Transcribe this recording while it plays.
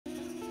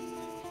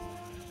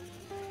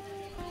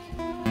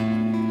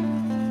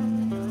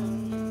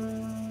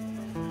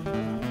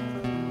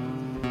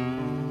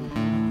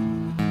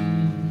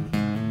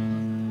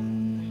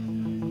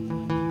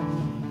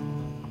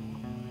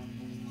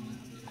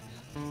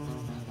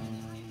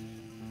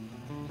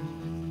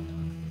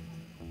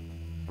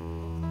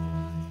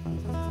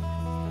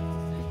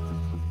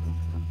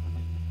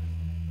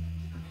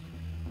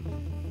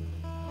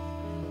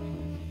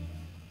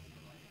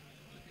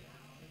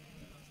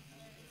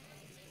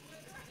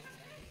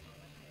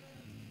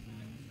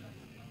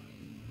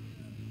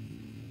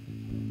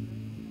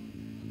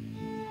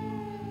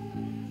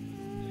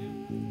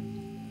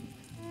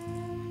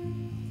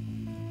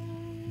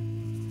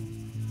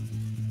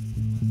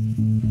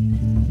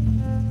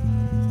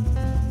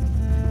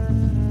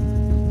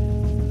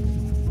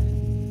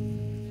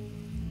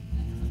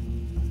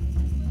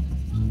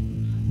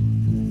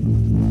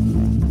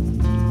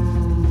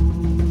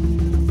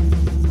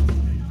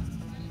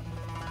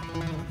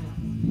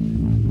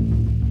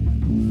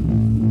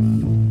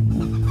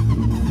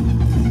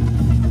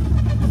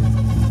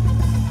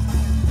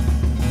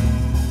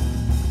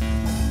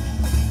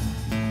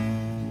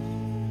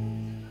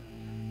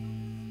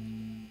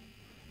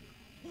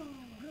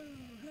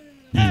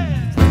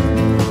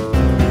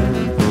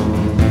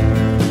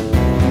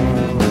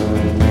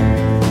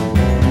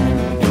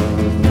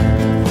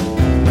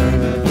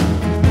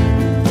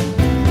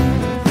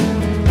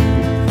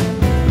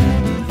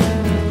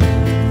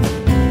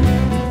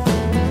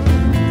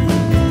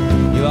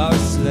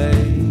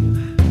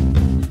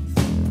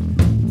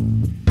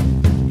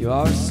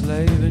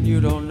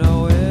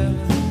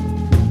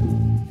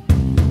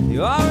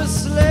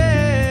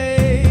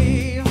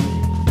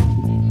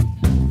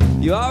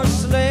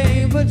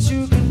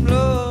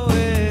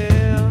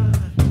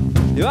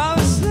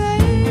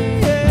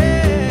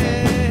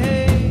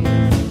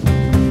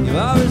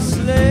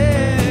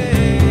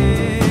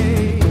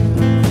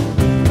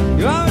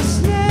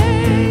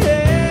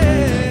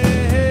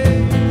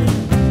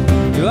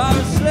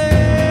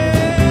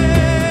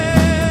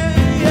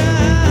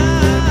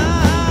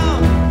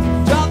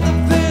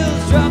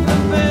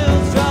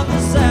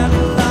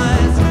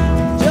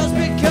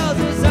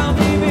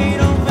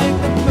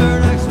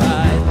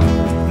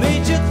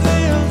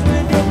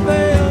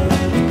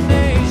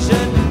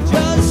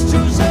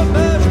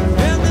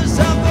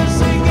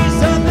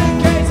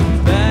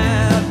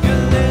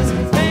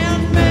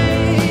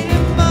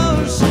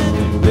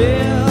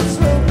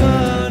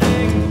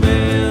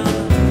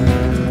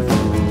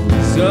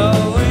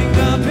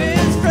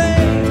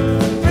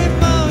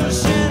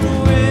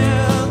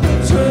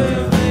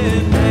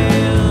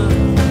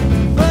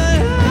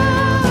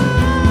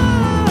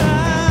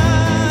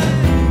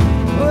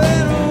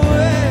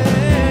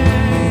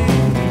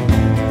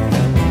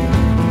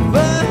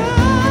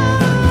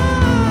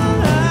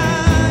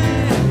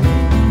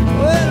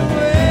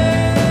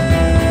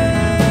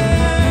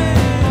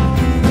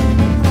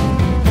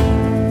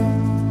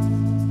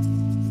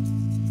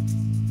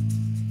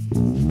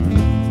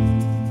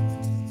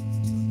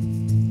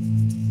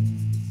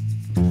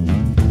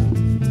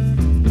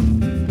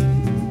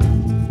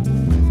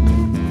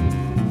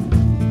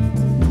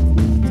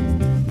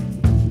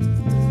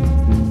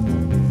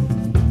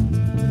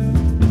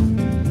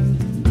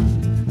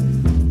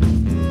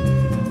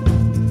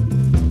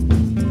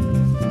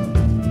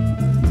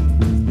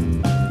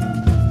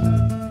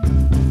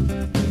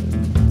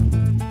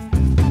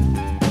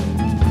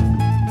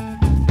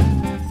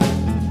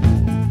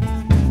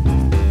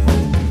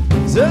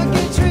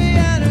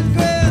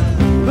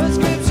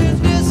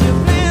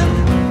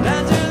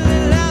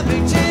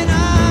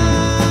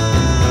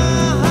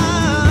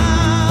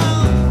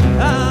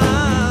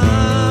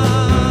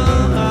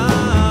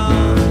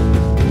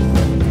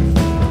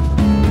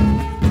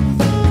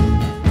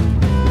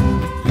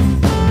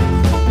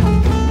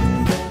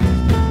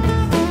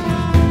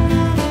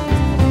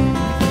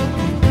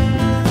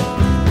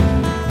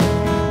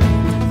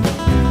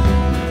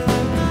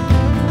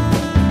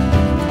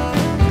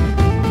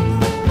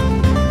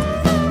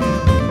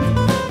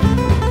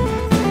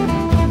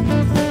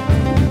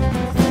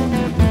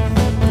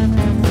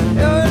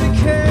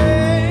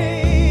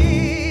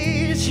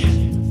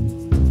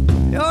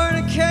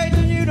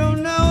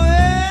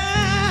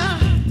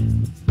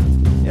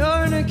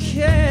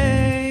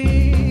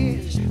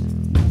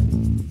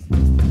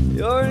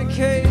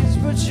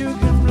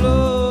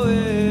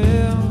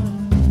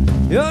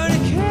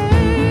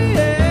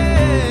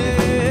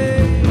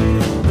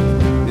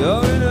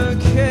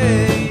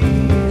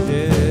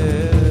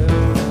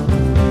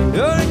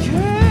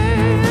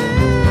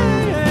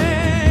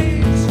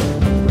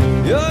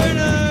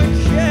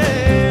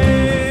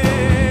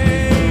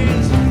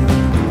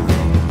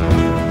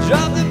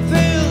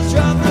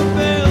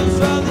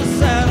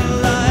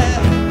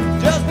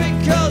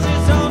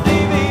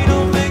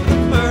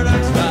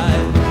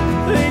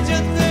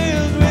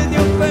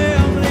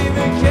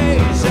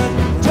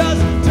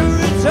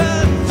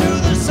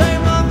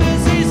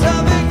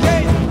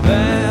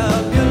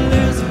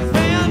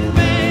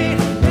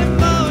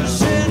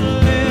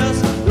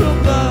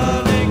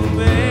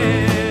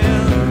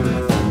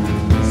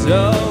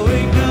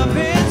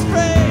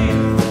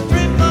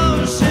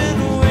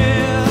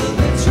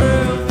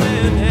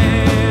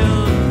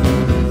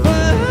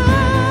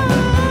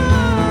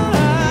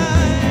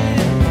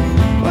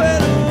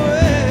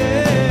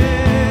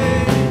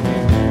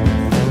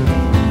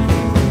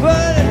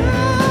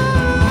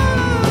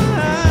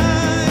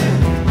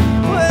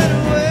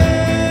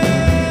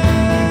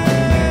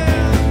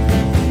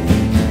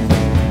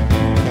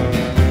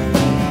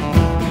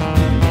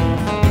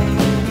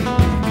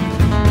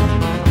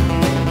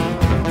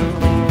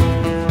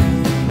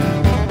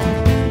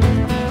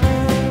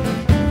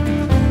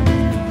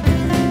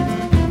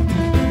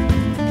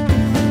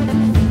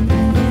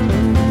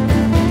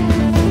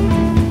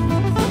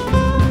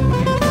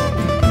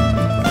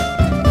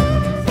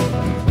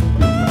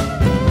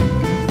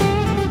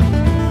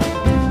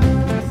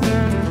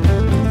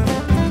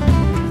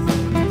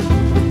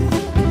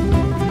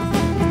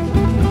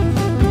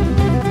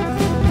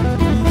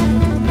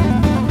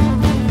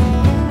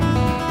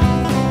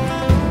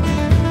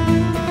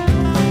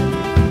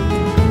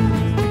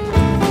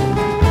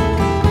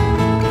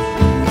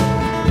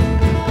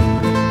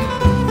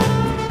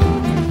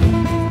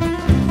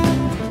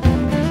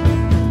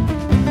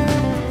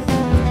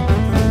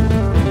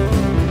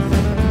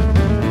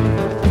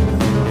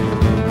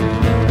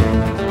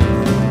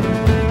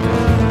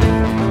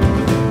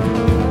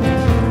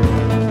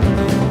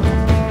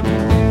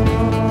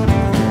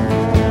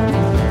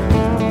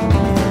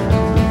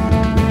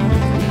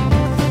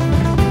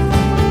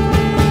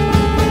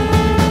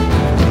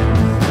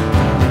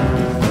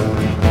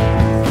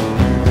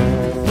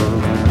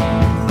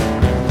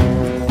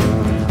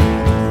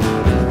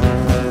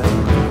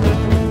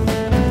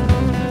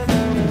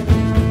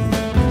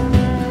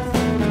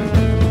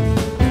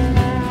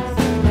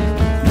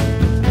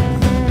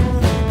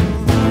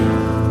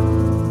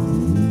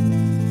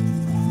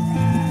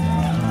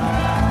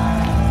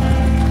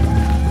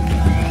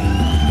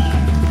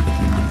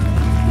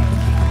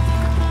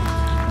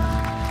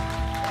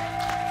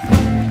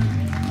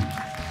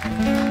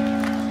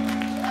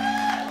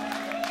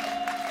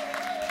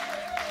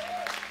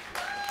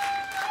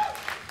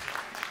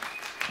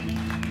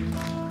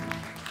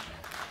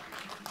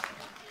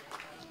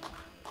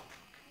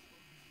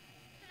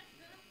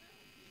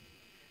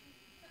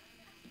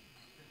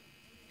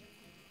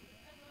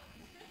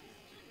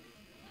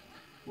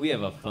We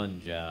have a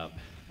fun job.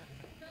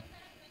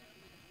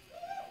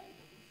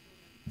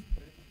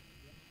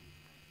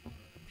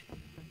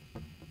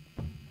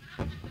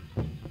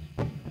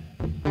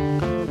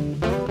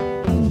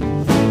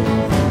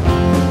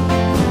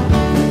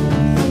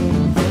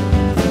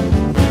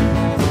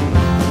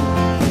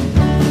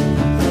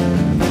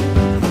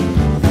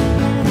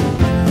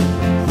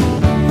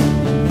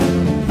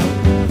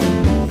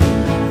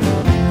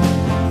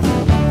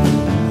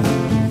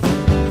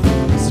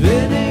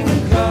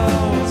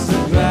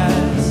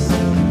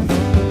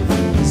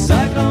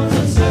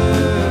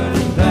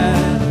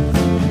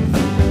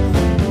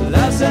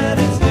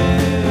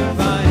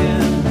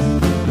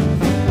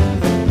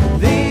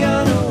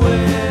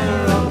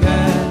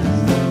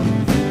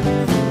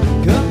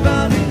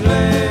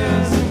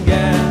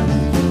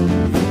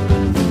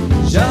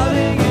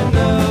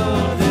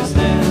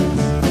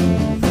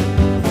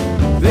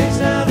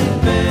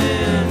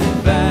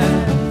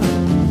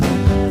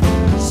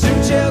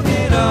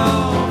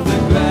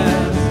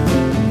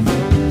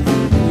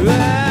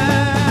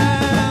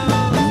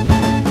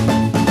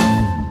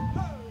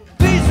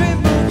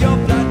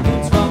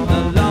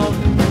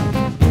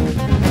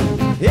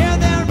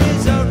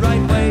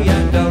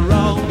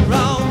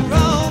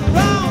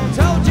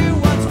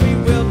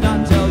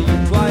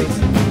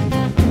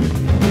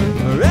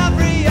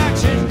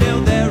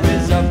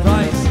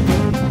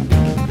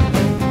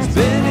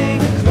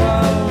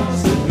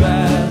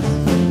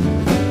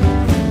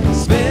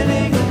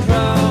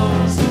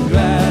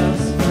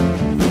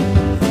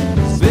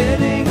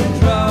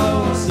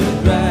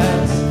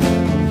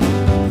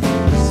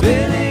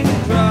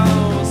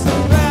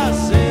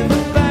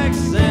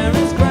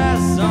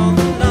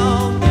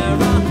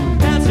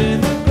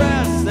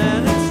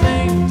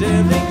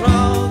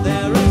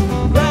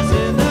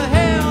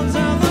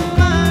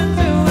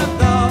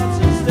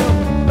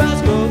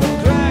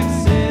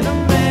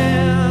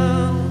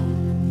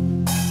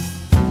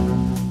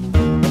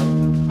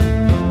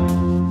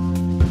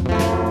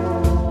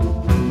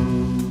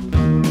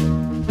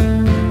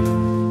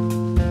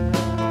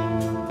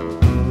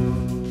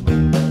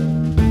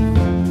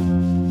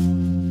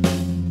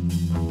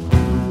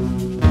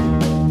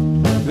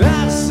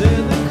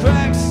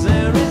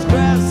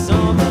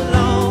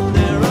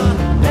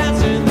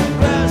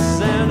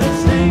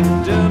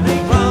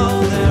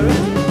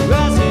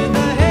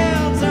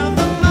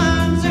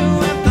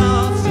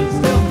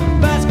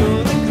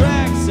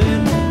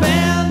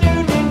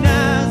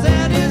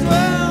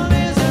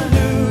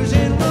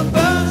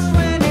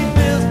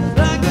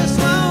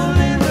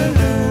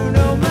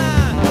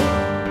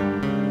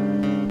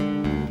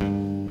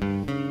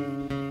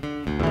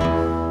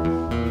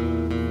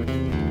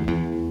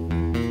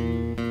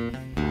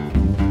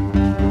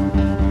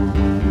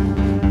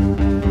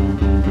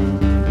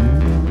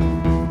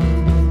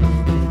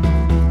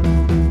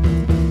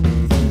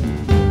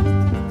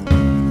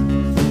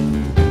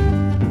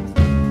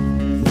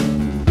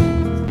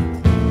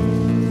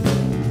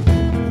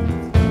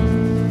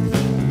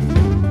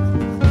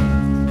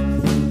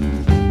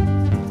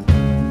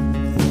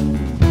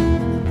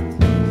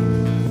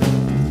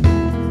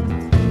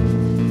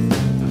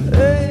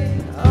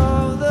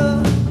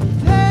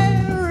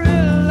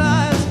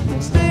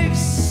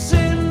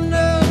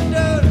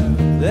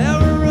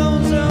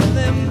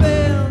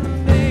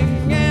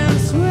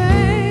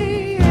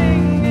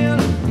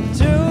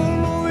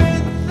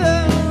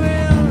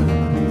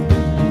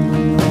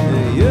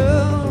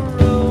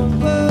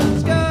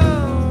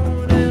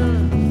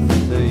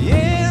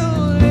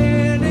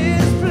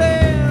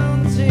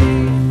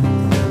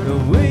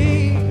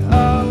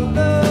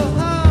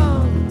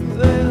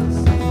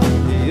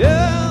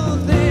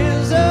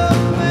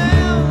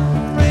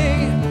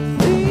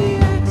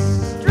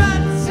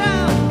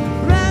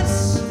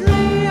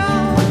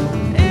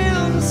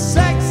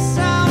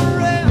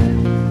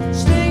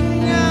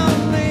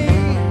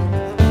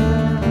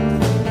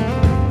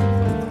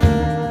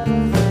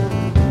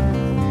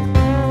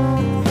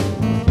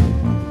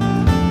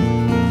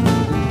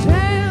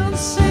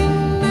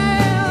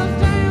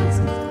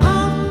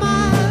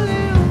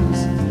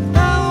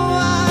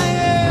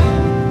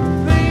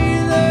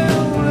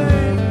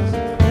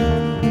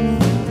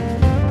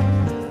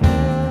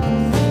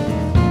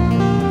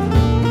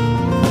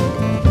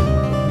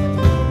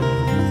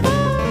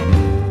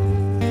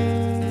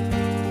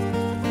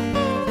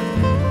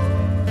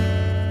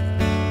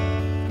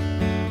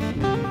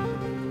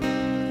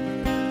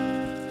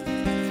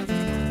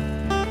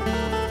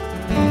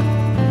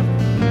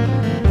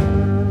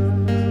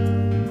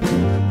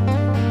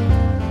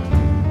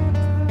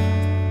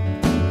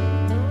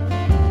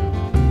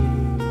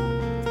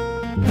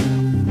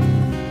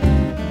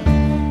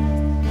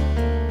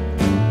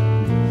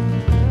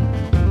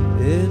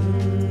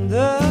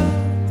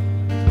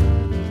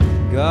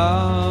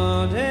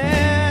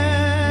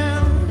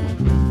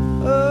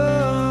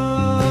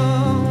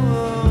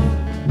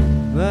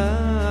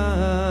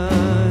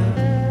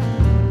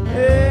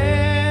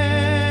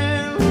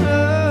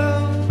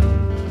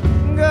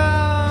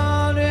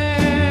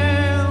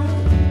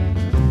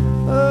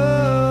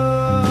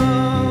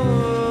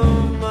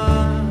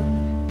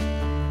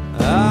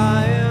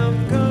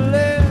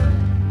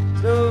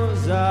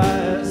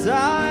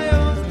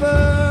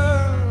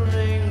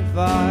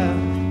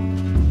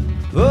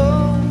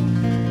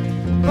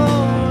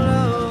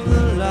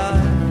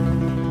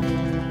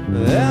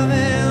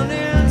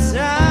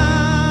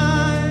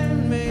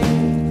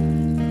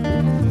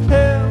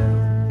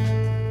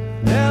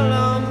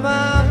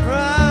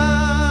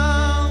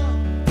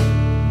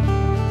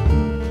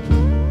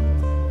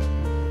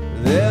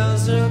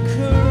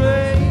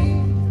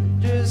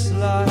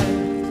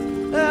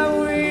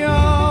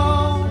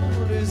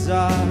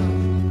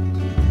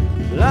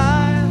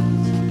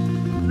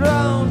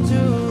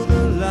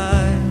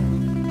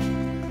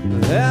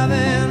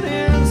 heaven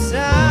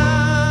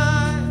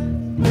inside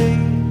me.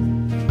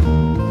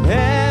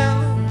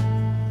 Hell,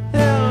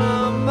 hell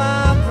on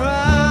my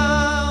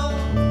proud.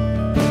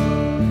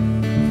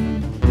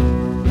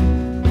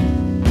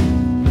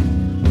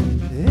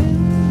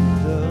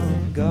 In the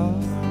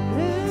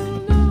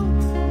garden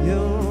of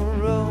your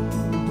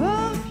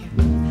Europa,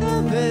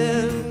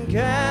 heaven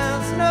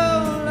casts no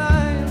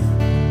light.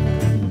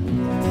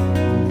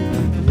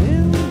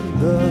 In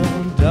the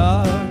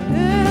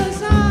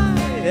darkness I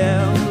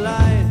am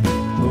light,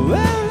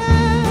 where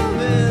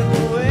heaven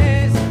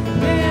waits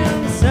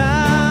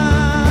inside.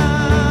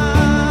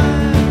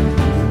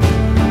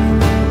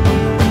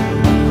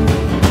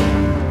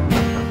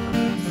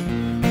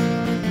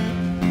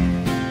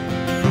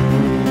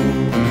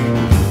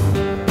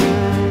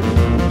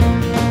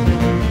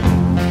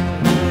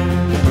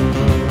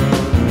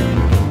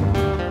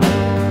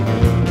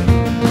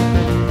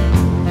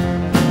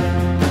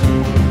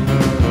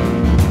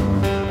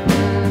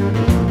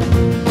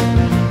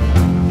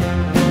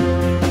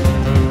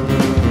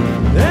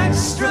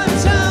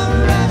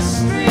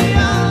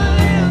 Extraterrestrial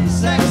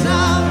insects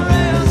are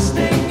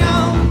resting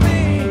on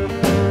me.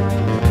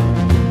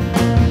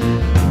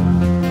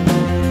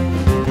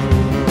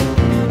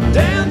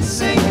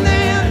 Dancing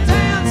their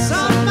dance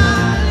on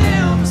my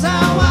limbs,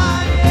 how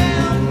I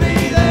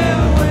envy their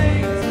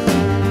wings.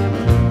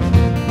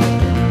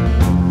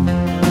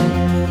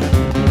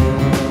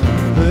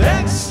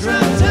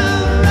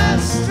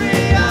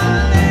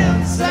 Extraterrestrial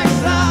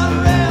insects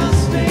are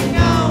resting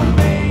on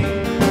me.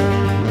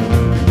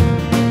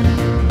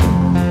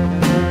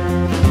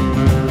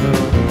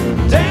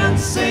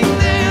 Dancing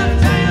their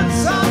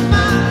dance on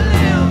my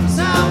limbs,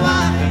 how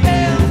I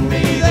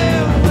envy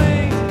their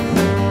wings.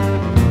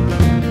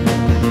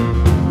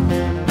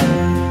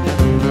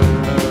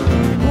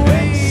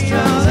 We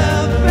are the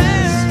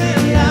best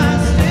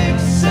elastic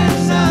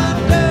sense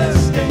of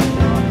dusting,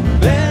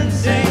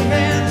 bending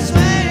and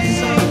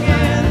swaying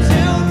and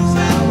tuned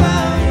with the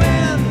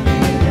wind.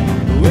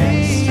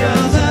 We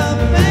are the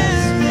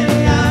best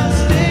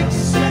elastic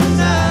sense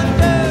of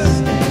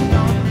dusting,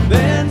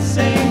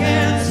 bending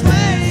and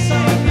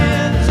swaying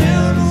and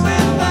tuned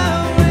with the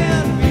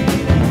wind.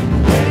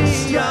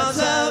 We are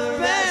the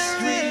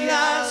best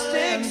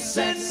elastic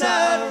sense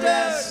of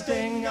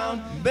dusting,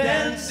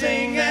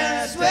 bending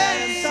and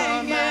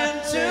swaying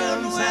and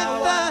tuned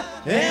with the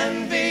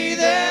envy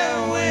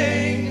their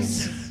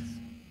wings.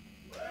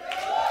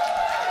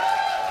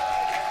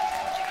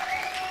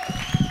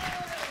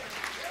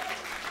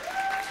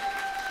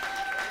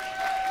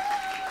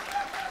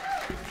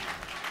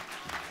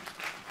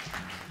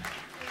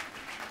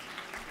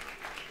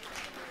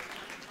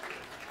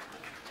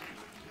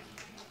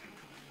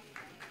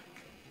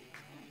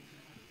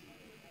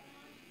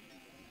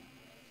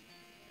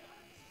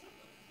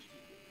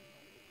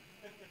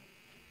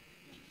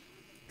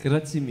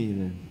 Grazie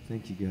mille.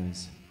 Thank you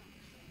guys.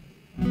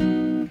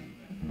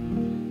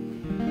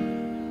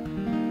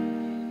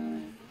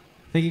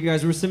 Thank you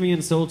guys. We're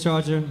Simeon Soul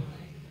Charger.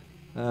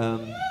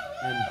 And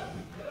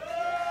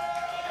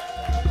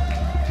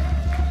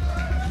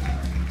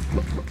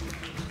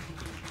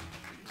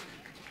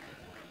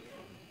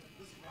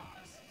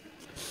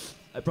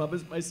I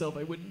promised myself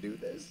I wouldn't do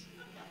this.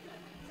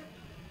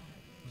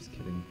 Just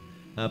kidding.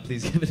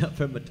 Please give it up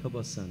for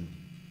Matobo-san.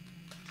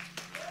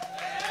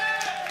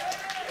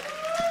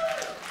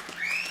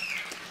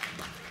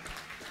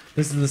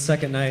 This is the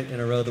second night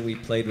in a row that we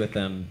played with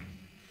them.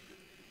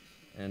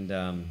 And,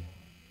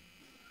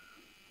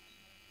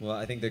 well,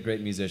 I think they're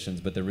great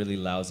musicians, but they're really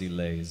lousy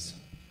lays.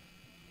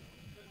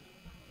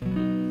 That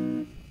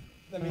means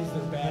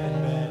they're bad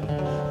in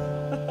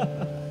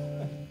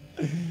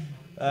bed.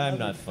 I'm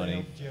not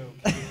funny. Joke.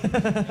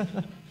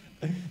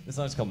 This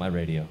song's called My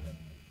Radio.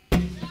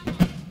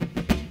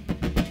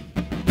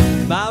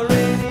 My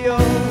radio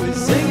is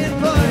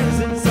singing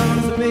poison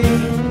songs to me,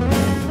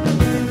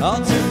 all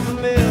too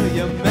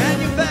familiar,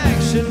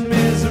 manufactured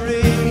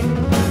misery.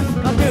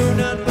 I do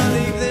not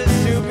believe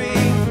this to be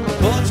a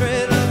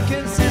portrait of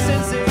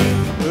consistency,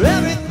 where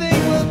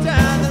everything will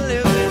die that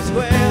lives in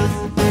squares.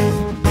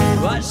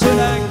 Why should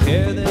I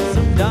care that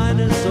some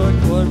dinosaur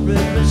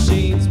corporate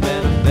machines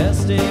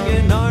manifesting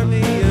an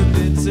army of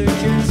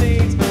insecure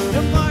teens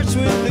to march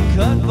with the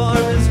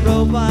conformist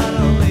robot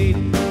on lead?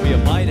 You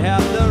might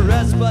have the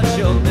rest, but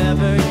you'll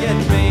never get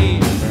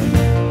me.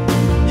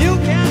 You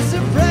can't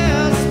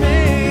suppress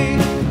me,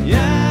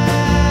 yeah.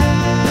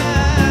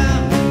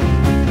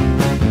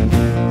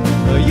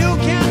 You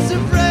can't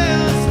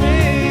suppress me,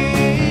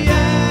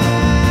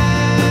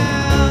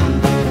 yeah. And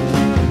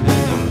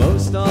the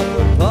most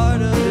awful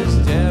part of this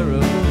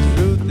terrible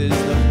truth is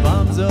the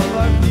bombs of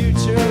our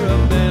future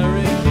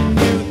American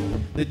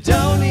youth that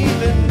don't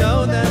even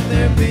know that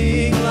they're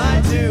being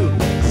lied to.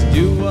 Just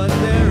do what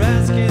they're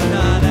asking,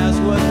 not ask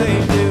what they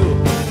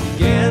do.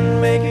 Can't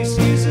make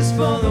excuses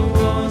for the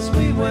wars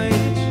we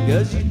wage,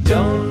 'cause you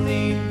don't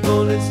need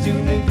bullets to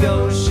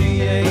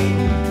negotiate.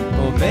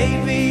 Or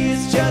maybe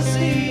it's just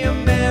the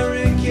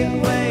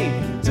American way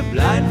to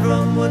blind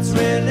from what's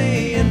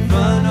really in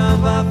front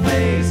of our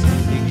face.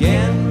 You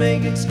can't make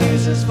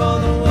reparations for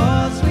the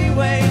wars we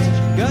wage.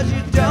 Cause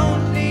you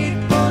don't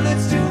need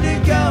bullets to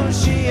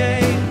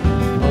negotiate.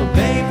 Oh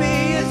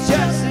baby, it's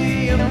just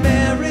the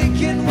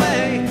American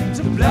way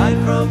to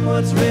blind from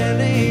what's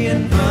really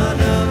in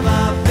front of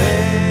our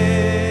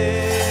face.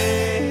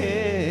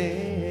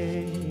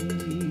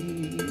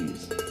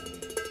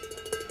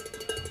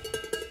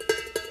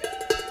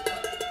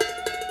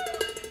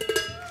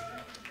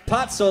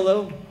 Pot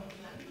solo.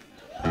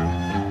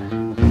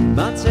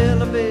 My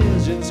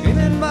television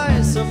screaming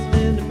by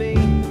something to me.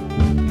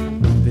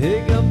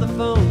 Pick up the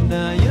phone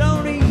now, you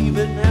don't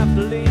even have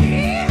to leave.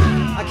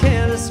 I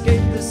can't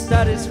escape the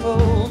status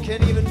quo,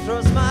 can't even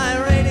trust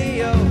my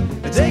radio.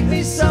 Take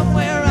me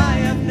somewhere I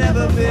have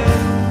never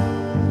been.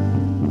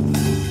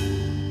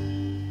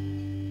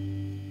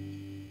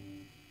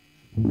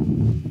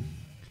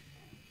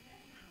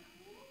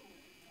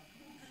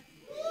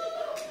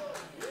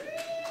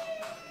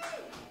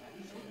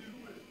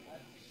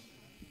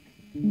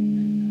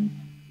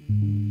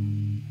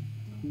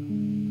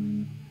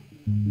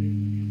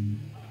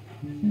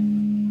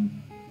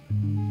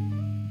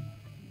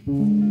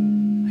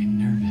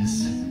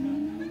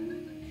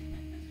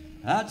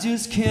 I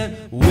just can't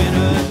win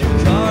a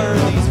new car,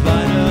 these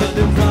fine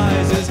other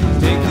prizes.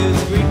 Take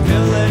this green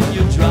pill and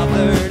you drop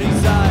 30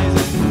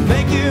 sizes.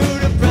 Make you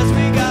depressed,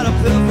 we got a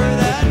pill for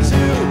that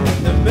too.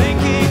 They're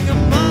making a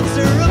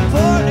monster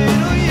report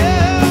into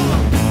you.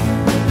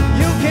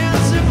 You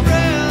can't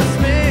suppress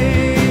me,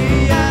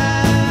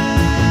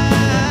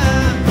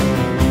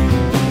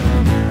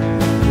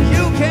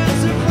 you can't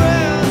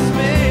suppress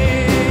me,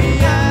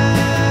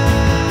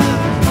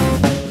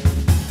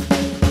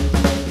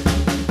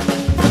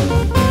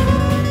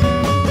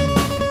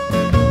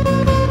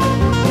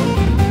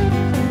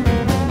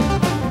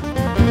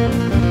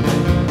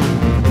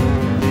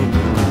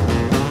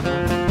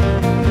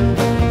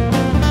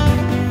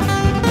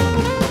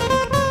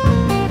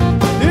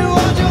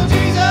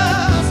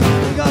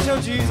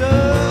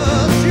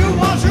 Jesus, you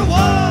want your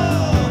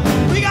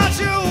war, we got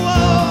your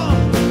war.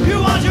 You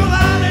want your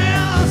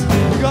violence,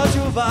 we got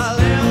your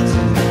violence.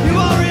 You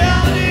want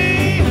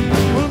reality,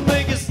 we'll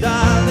make it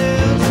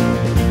stylish.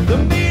 The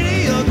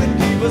media can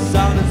keep us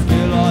silent,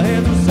 fill our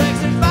heads with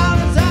sex and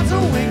violence. That's a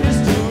weakness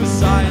to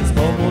science.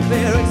 Homo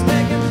they're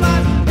expecting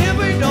flight. If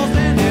we don't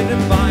stand in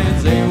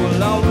defiance, they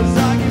will always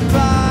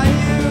occupy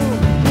you.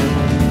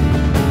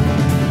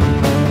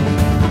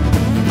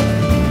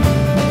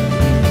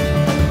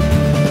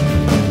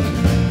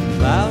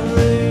 My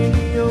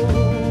radio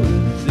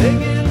is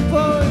singing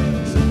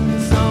poison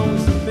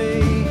songs to me.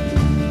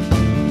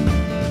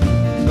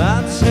 My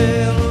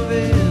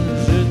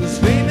television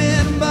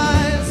screaming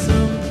by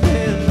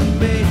something to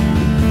me.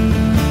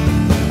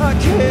 I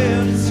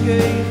can't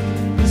escape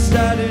the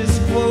status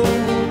quo.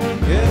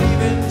 Can't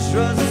even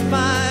trust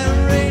my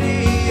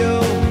radio.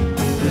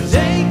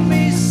 Take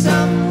me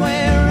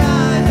somewhere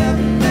I have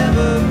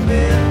never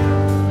been.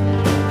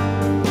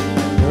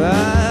 I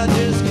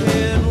just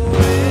can't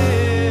win.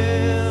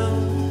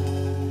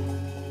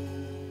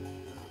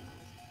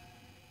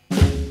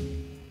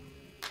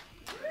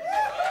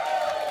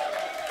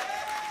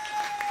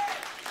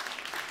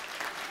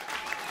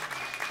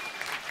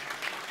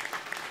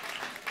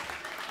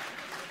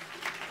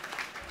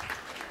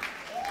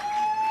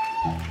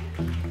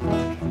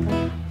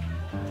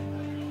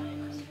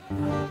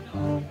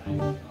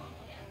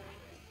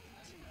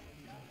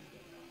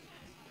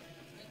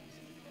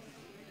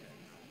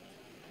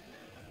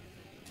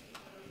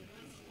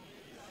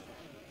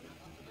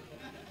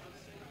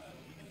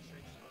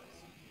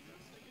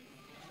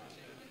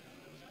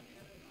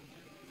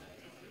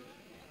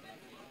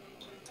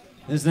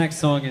 This next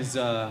song is,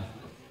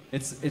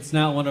 it's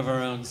not one of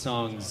our own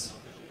songs.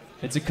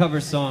 It's a cover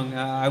song.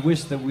 I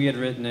wish that we had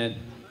written it.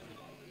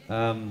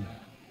 And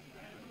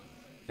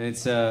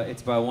it's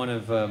by one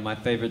of my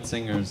favorite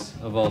singers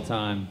of all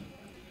time.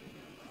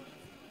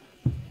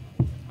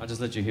 I'll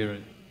just let you hear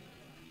it.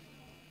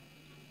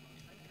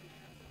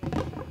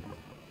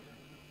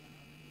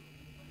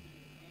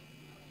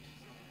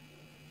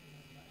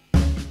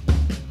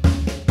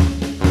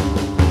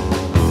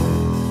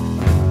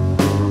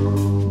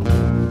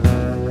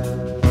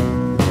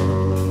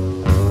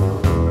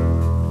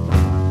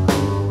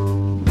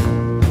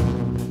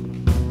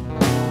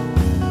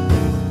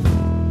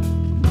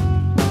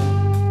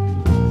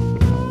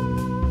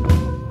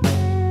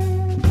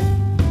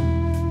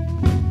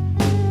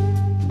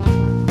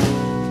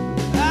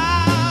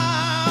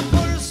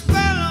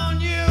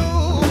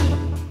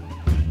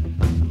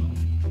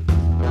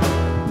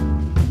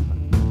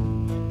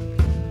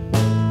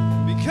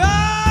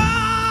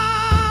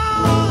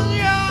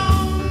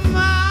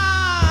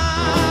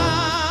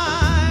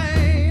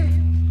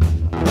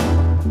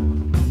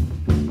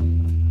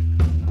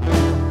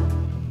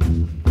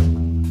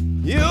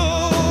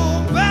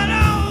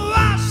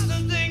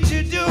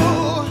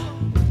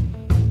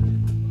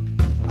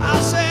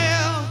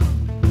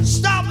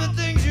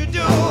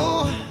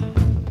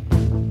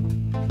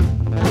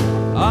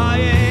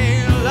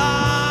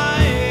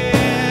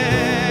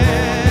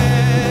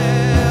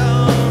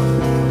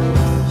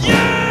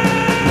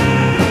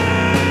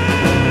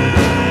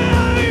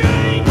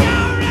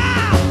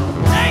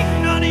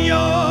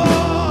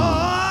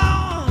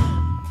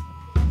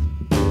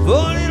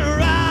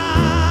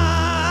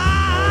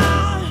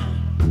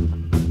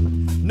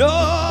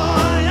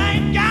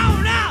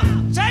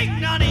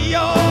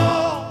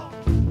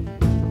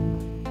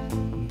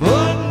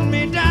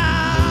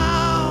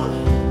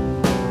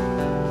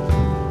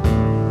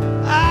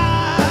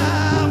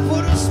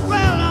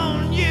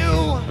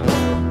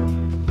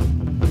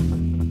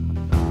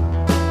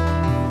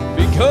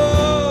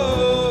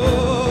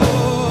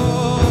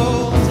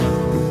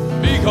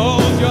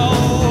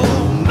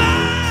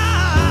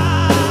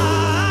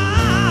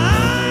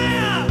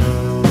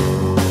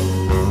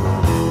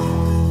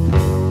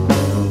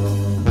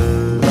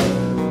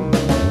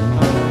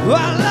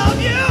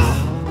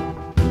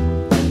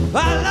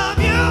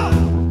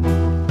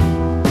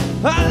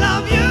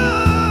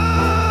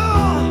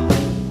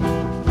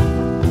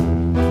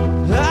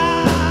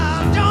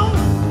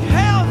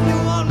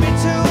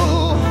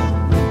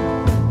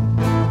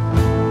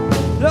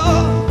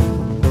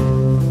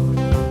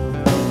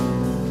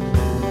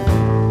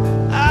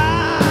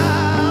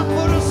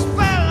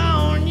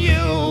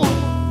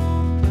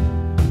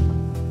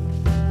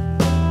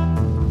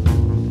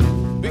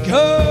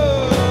 because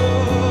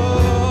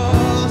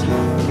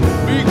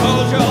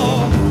you're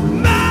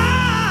mine.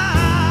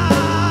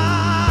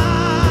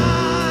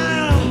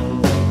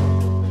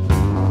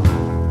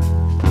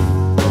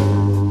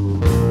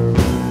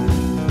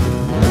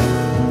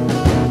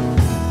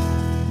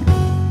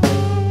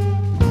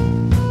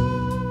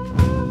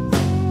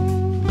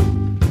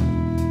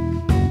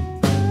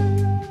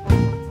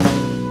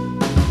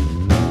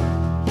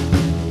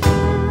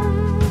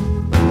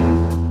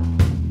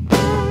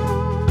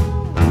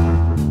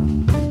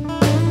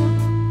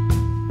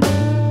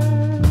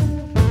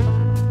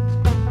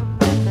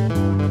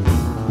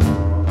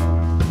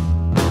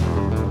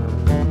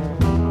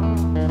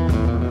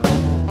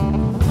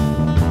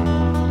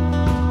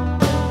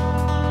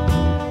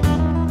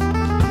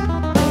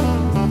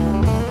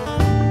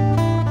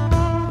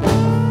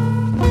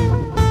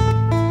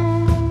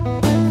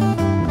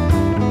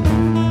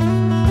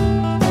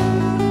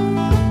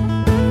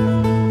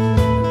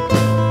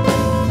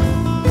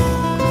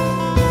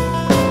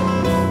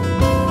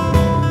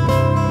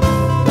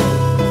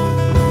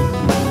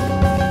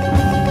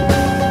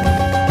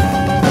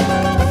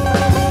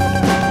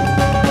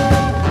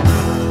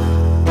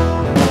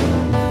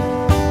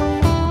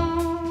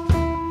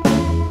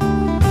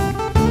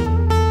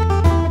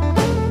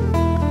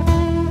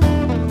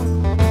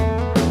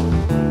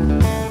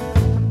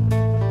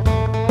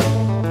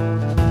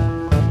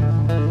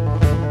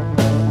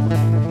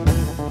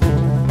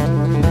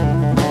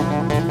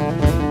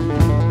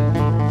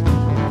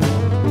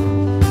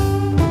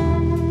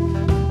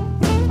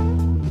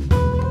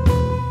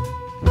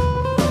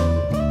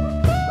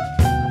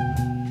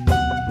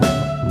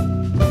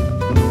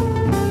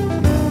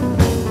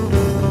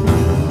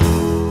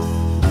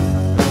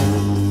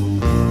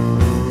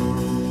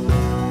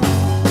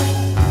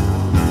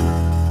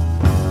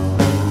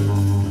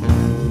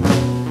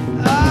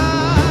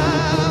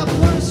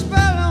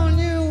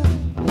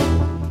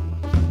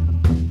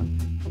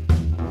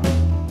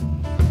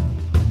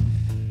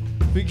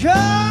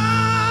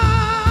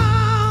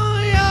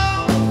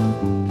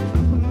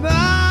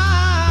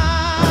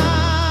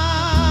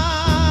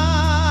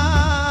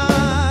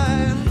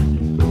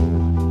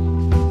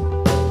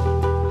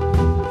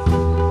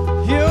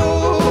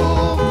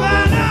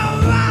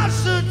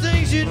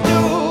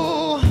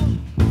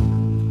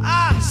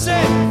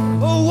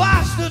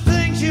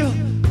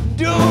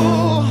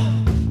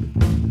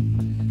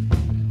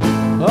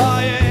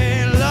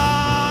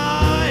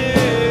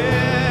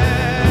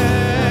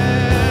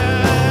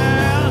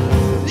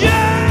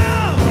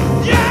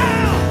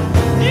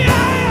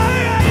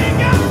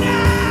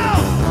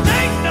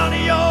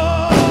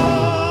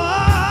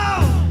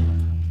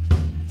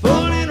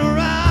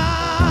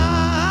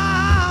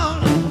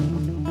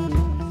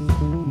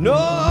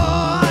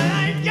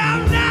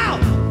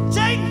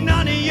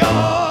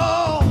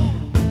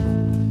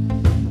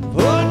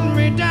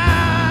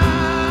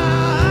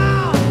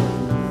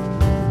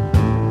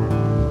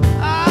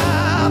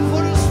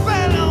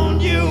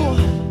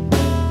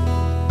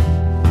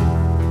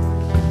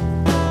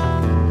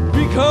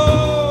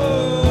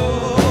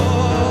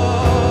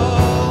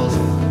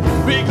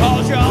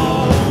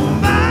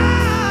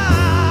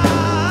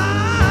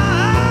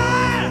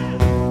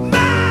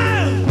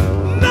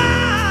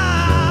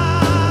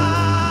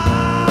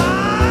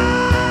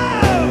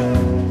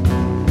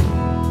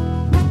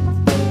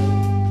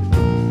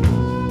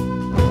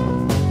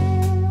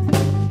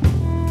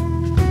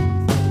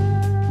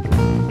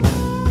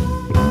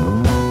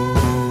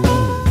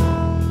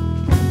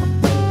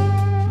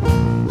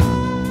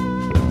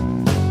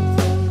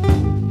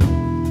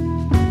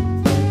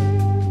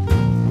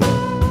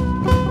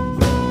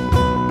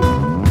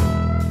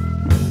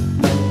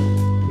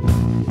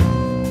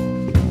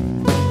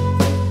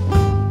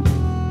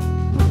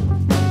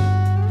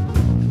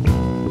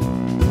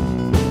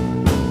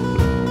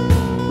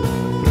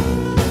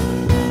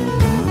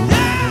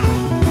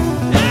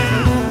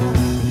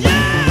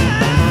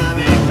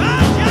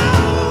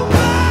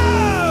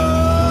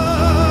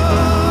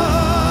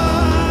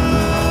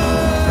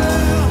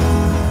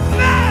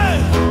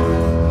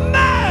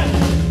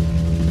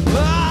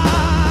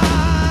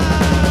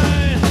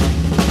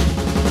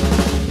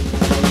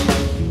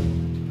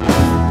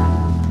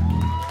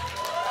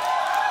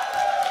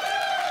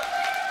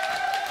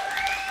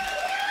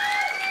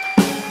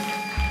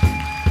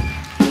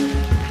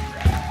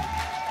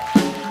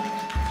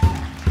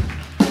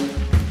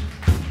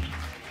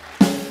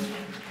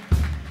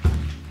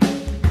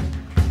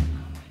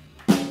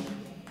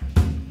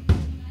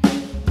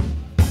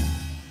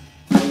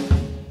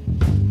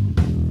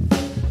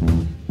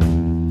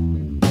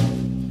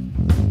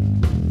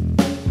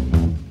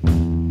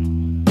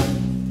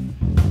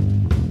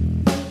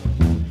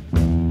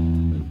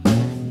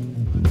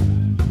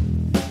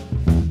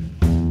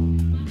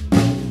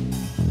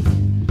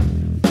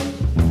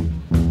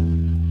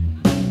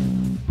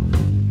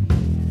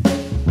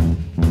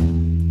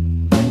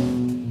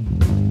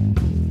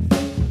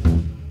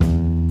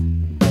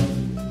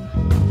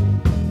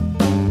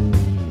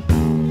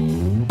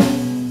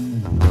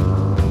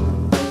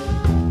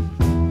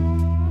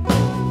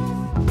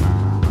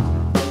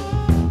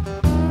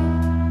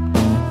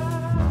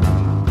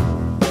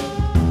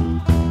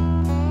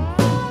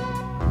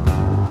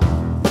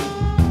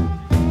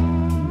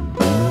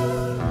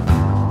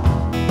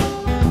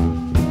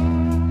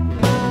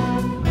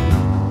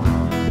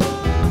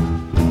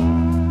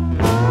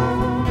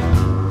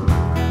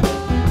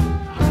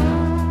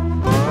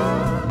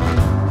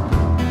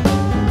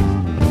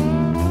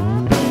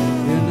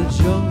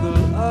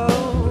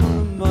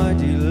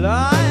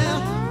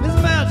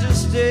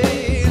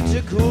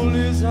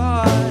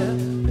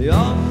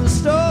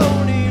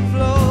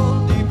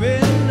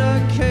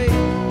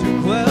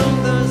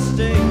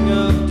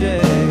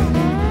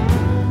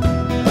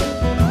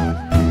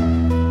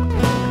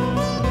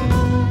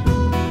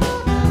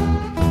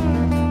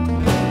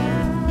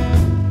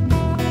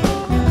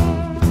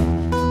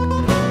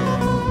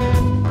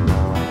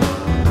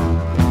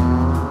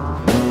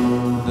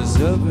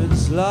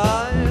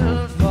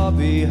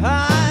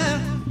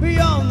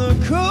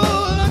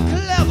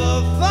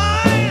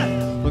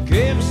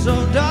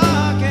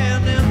 dark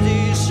and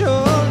empty,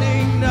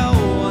 surely no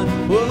one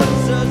would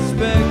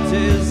suspect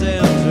his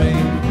entry.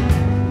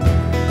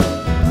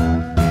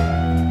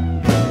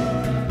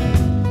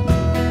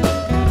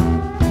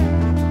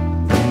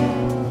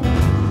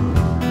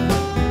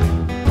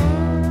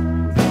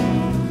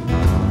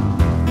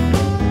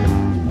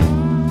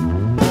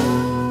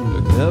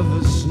 The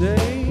clever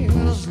snake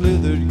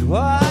slithered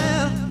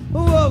quiet,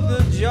 woke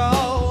the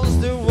jaws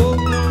that woke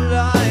the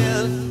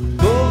lion.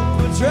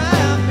 Both were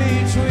trapped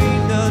between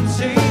the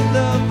teeth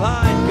of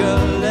pine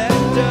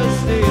collector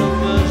steel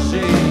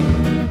machine.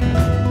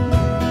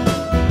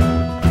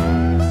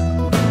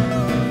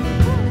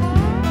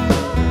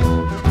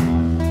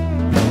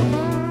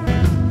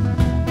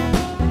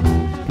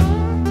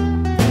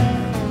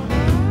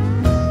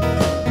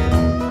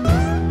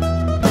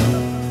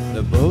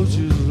 The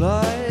poacher's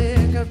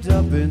light kept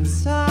up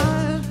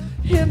inside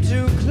him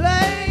to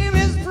claim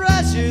his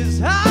precious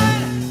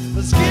hide.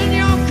 But skin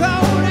your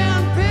coat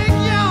and pick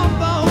your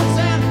bones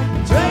and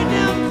trade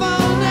them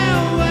for their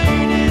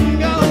weight in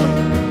gold.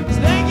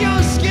 Snake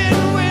your skin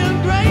will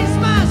grace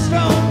my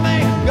throne.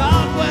 May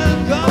God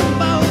welcome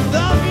both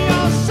of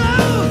your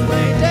souls.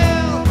 May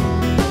death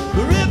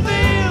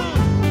reveal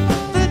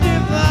the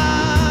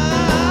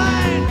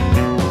divine.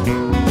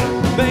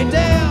 May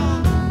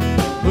death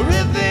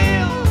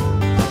reveal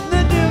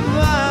the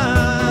divine.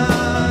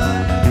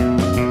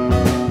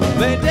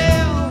 May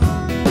death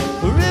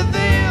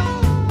reveal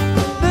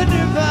the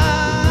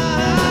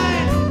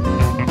divine.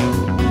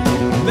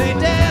 May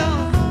death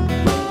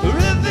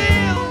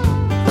reveal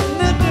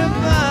the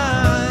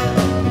divine.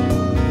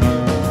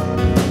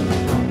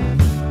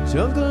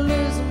 Jungle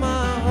is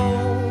my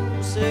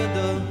home, said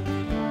the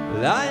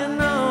lion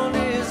on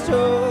his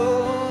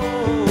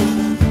toe.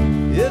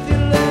 If you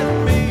let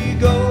me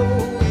go,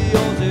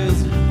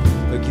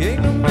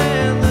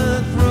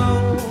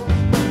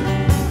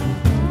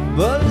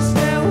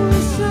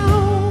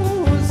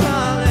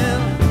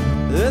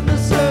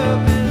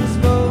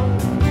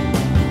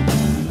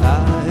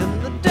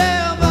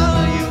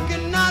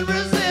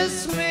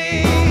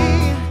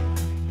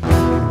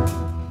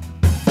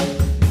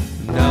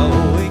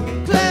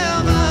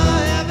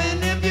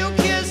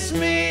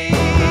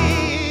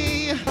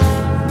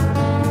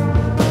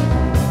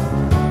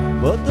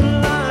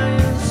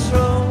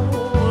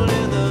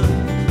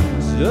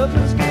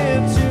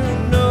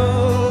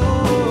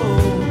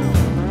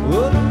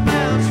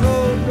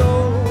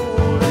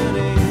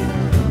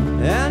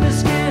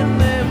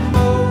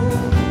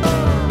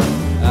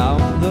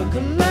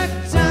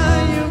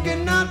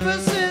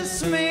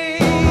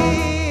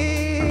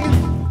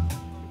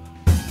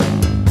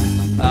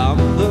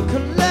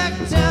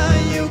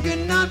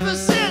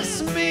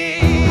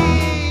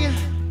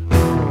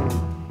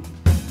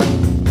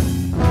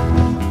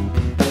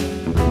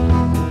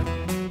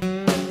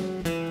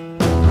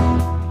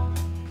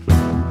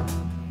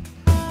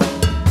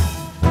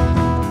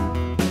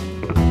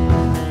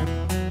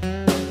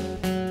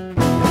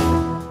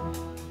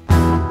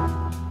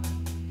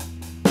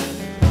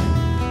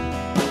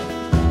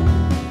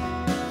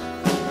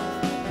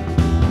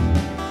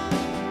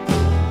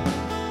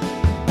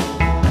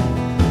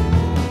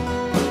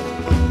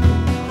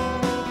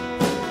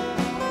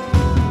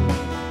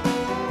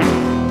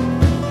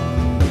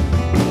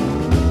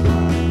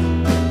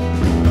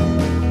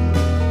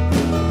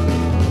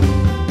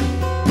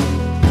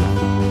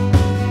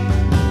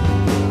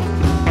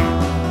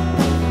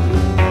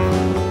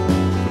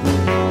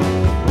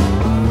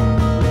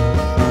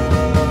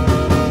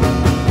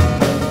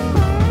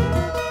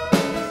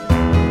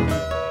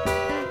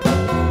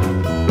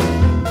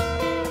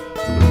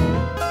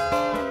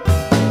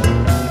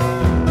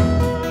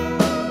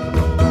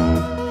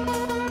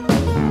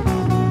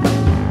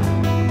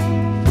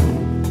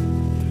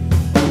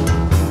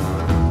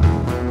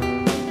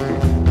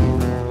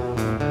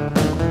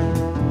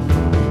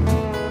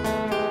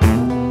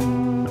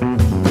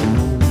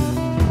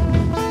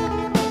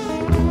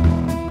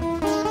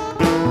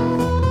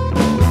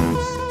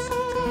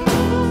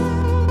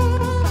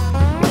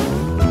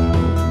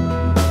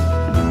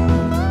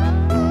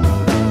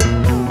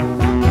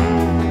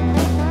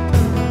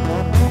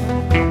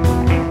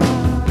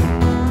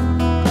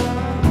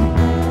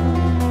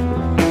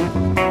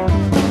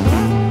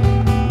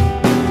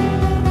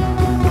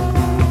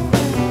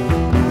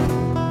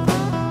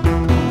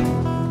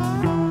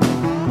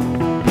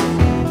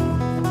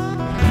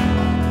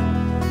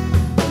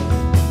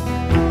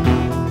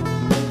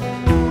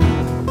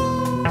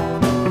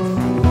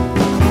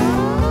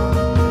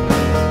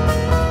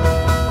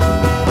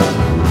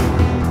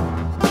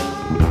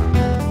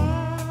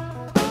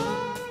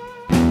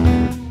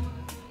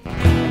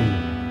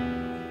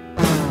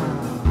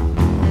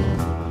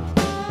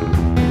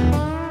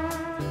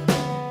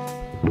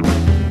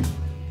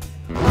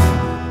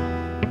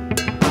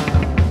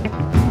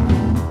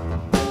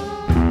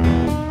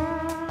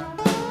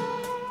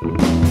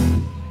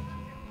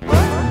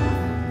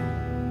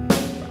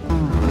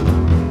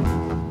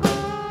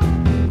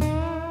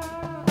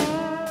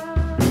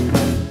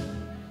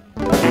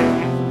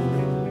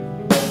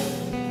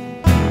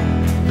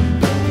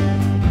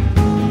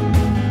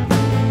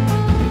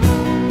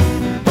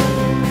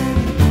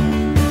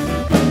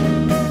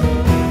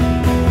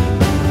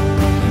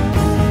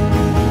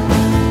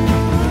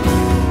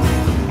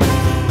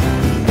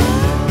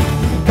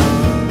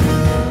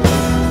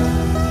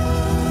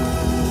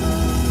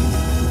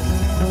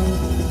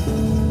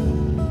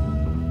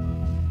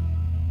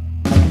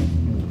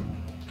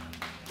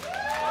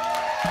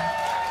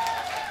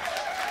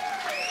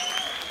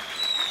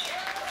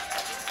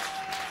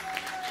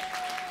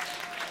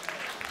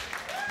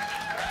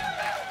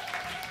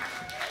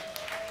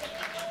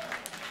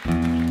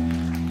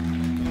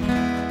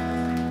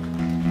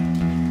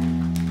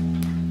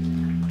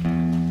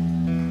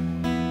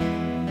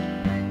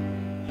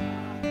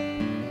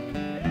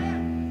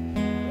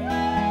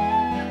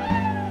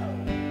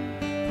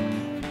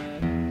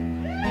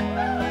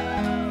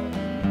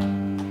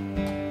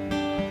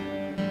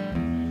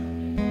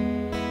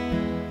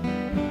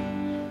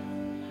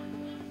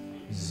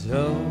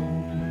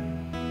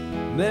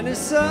 any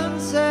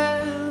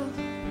sunset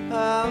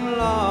I'm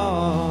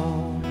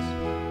lost.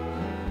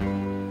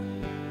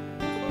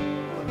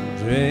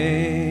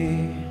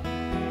 Drink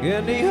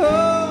in the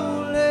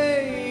old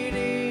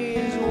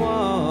lady's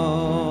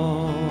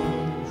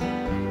warmth.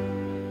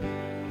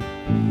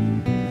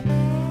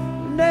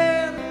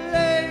 Then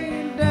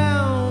lay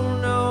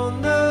down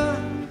on the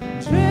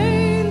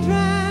train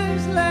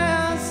tracks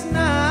last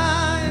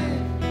night.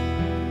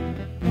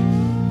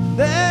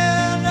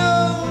 That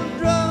old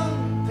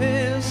drunk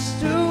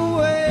pissed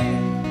away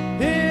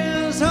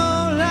his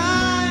whole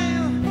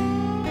life,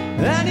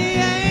 and he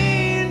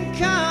ain't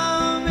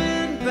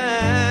coming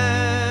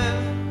back.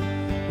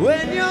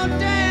 When you're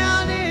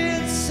down,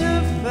 it's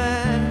a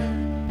fact,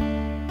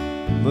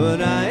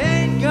 but I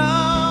ain't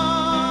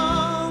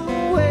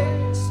gonna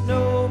waste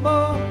no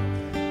more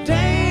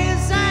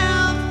days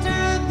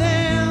after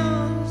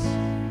this.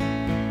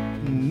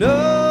 No,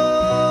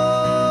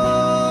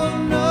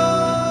 no,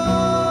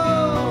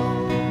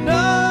 no.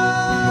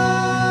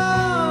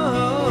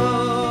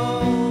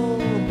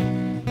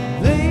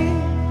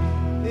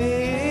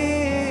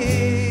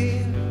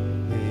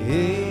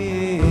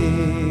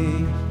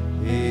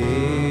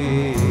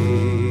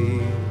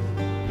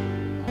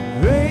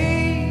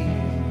 Free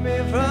me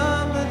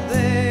from the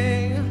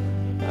thing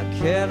I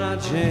cannot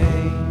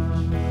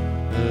change.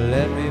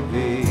 Let me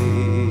be.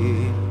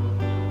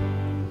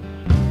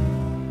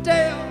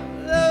 Tell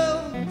the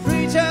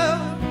preacher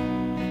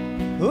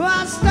who I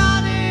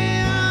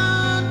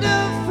started to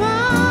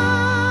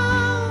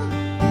fall.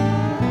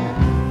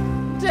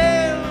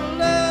 Tell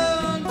the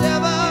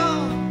devil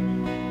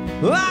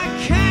who I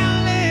can't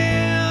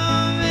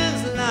live his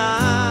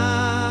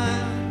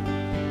life.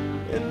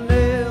 And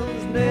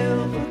there's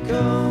never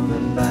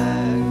coming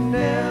back,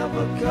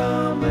 never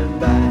coming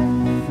back,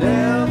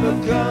 never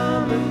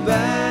coming back.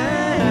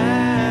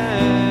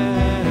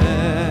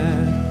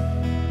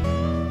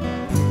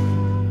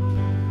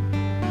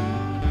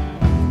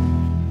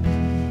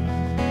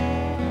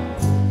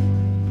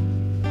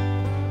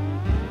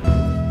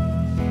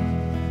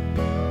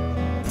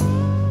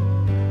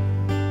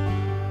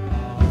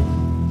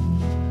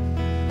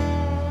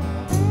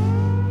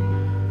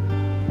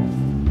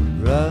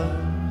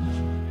 Rush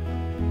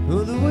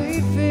through the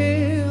wheat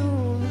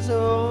fields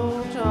so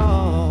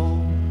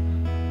tall,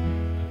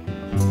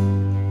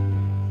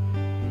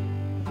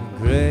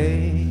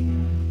 gray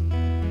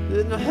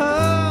in the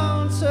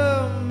heart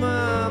of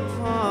my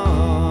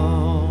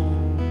palm.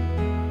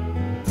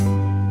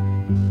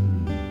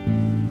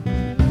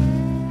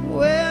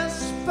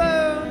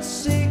 Whispered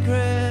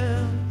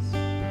secrets,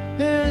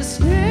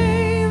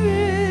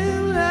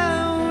 escaping the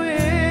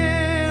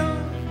wind.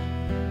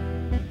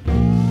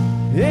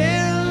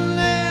 In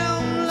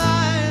them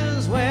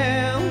lies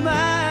where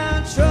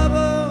my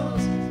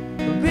troubles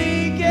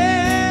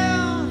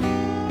began,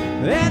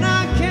 and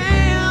I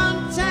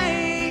can't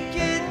take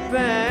it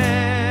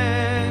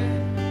back.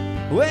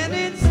 When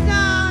it's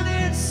done,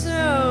 it's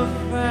so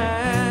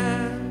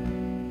fast,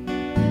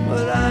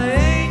 but I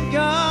ain't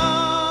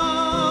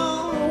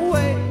gonna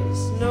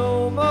waste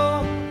no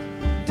more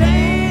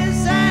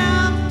days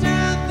after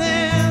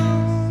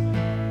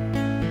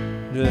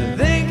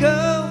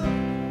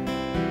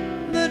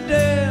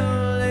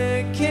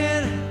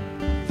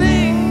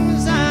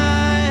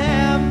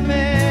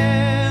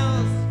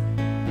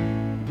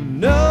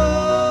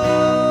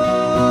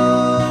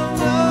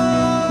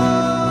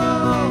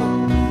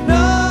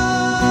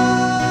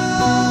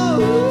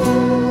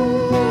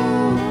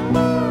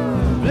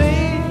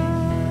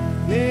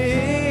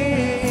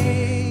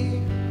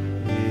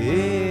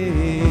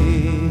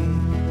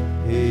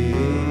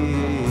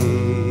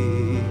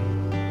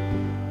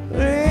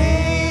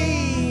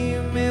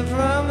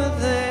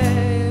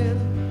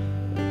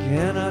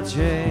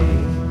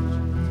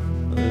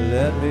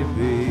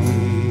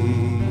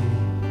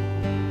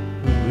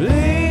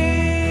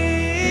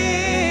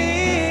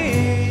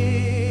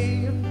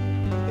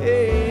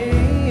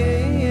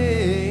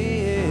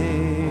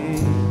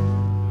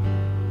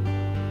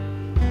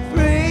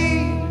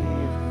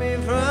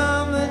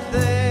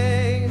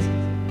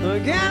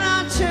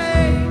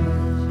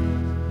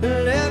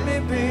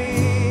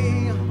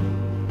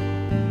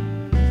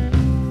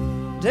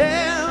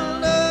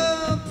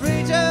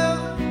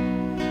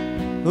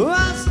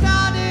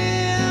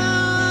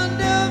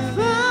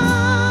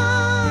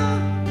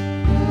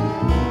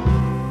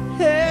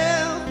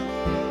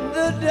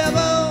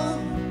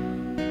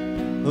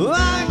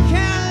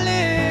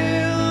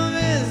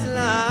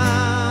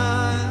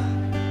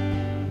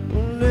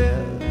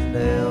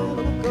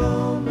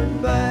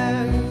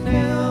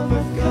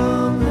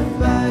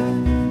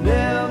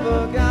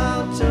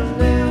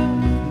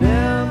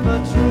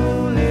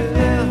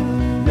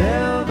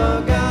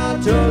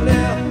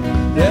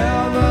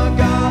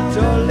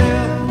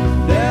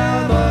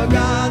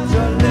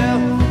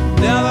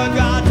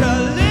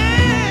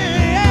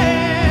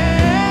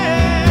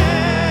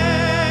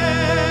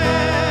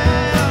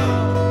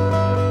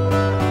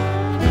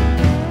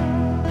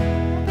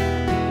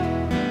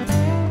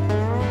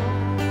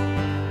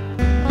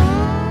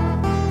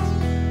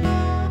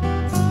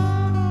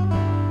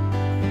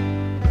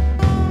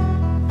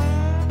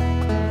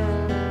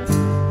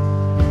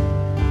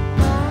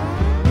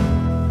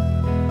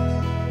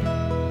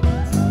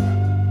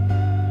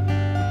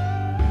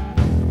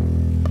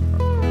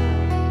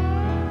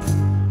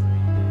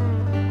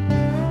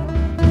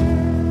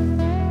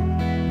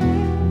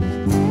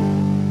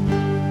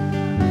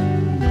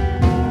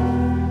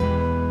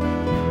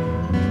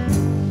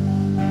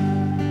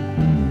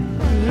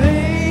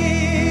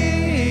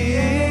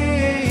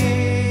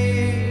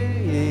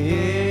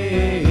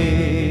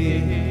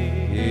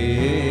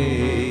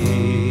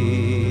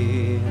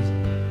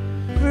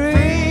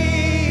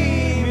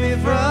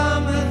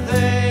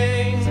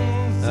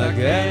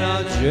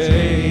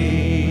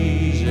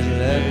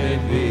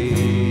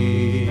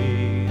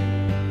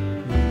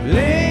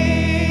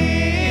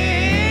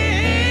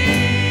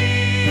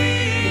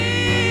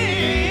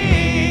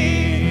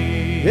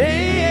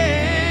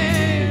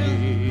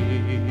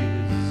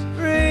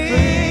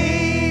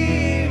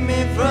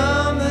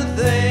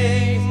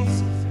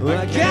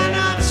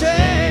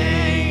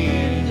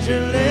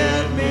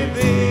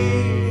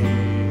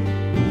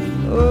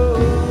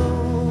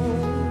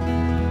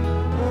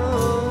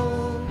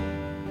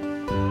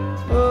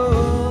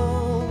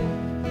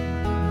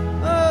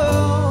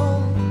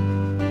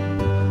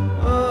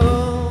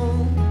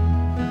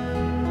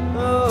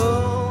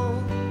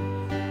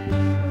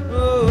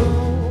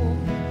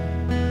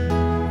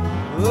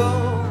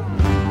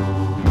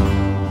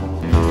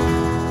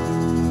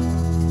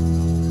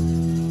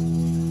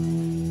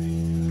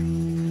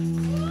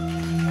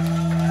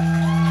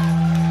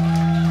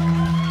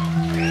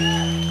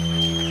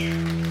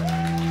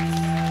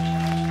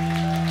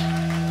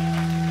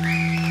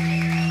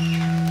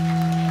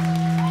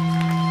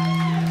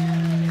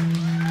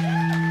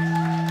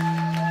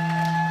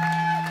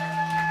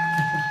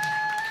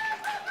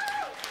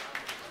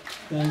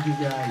Thank you,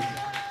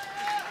 guys.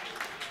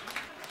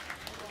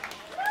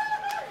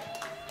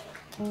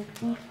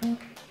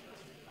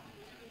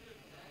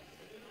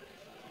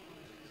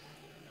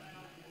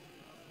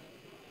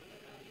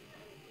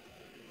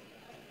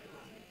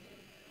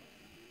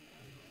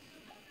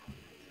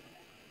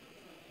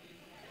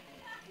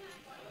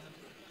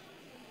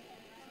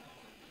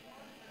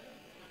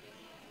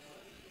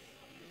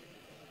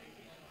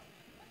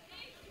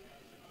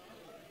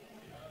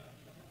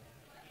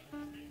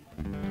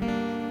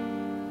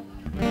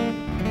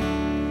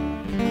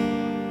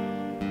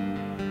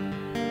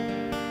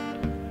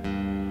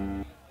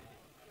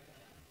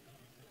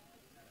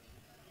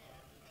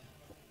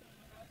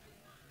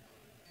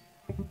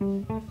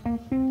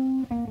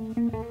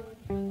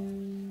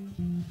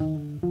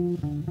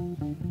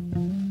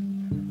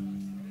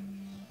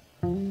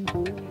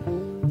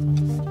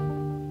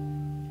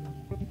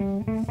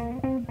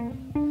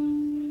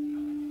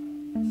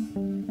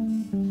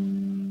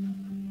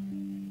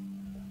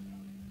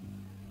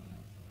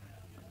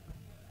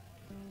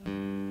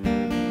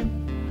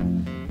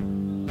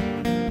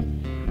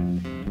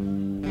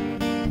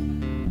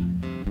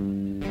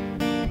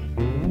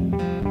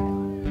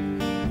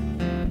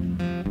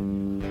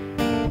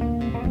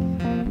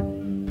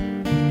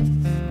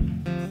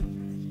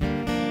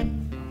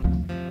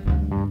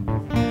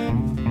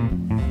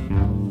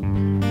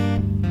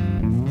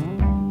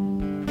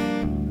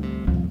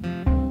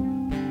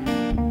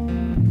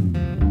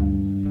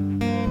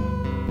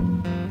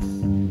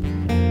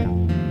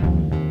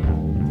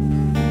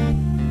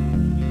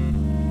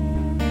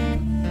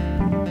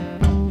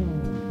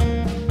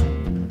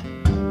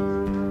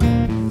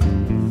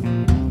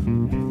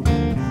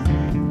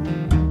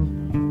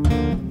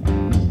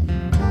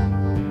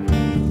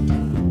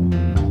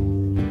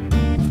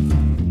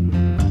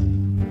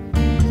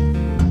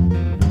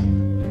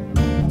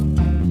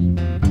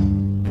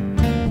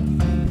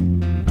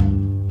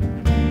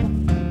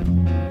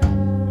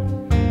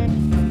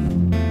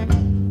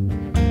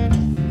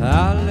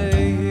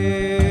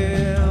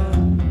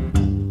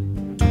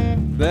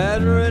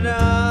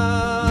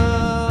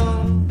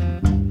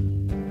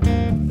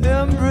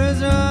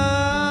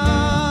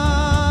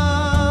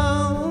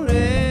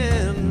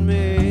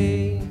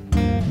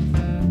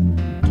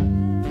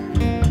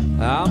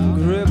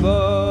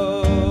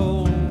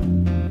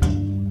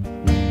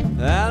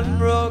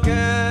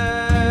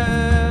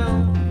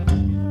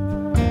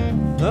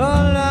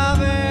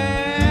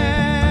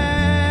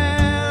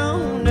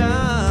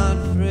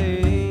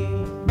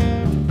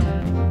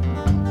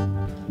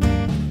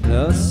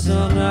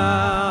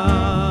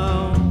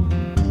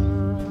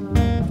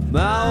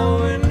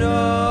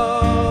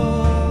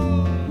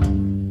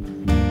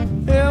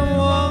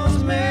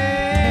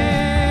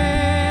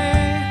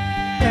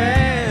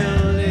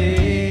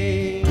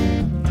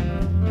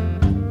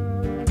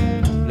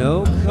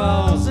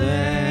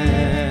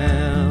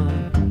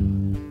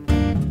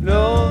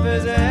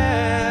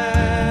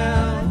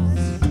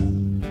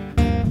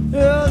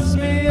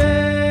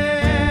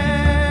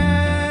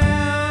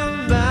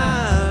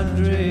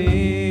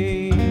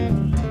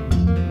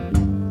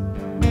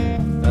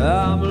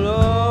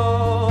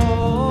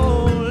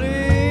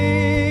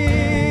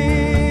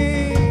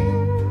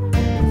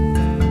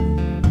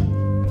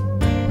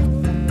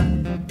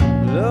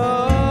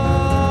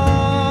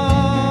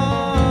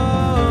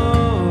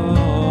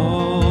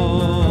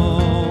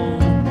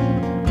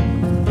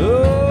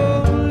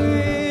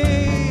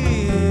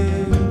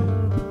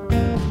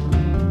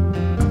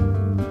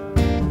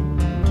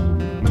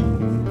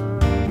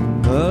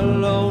 I'm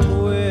lonely.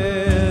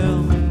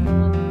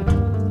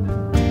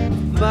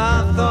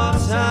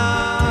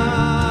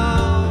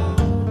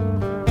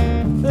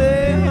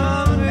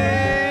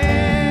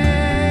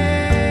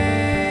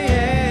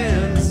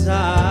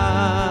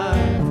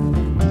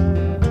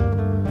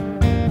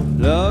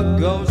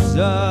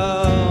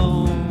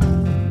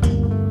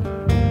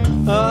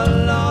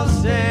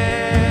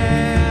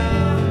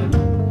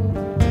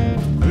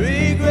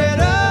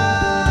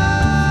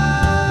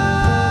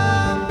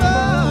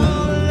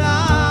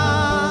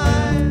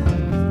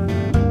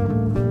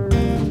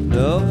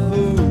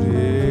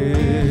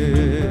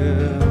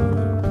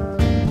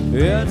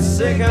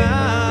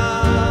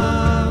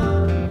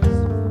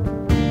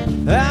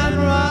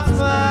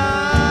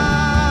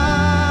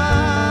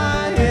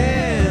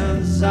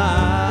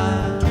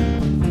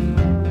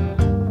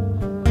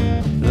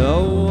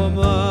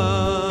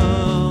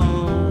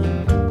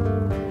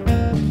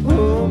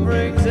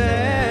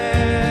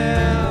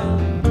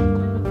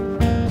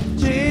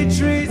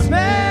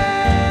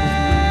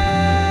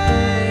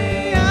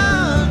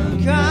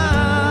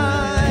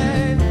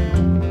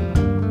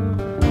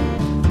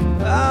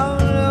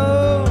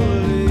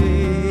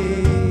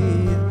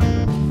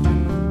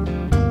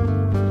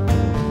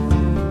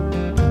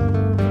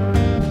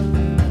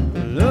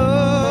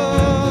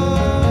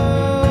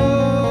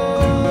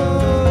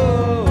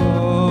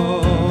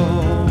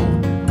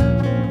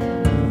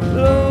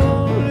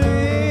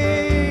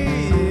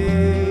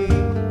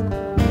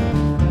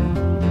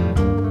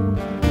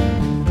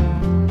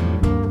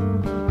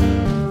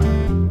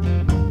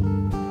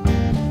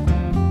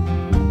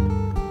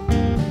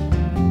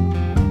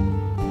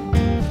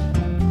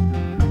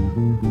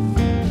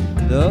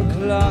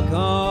 clock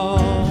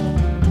on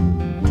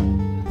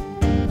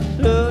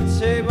the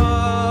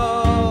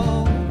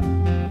table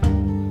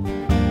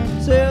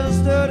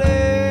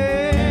yesterday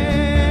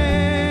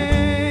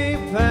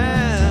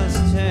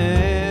past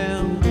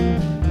 10.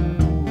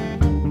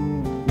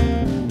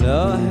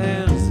 The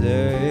hands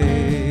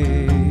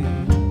they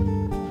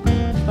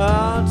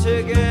are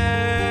taken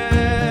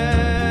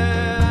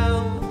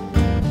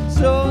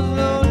so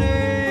slowly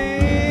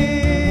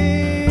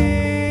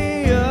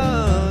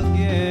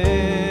again.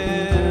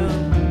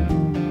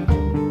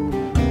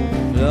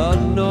 The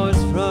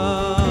noise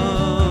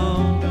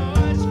from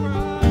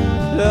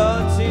the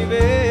TV,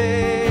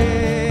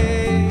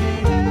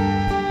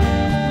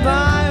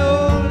 my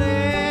only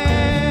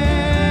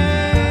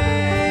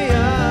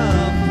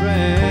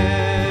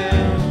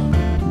friend.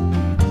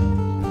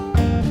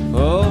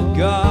 Oh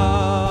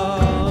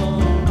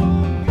God,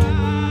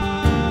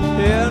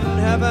 in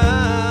heaven,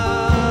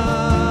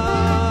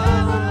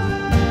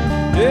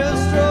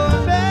 destroy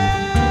me.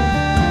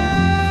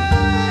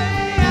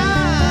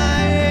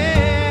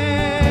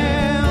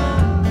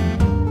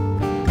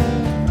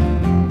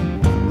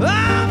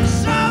 I'm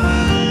so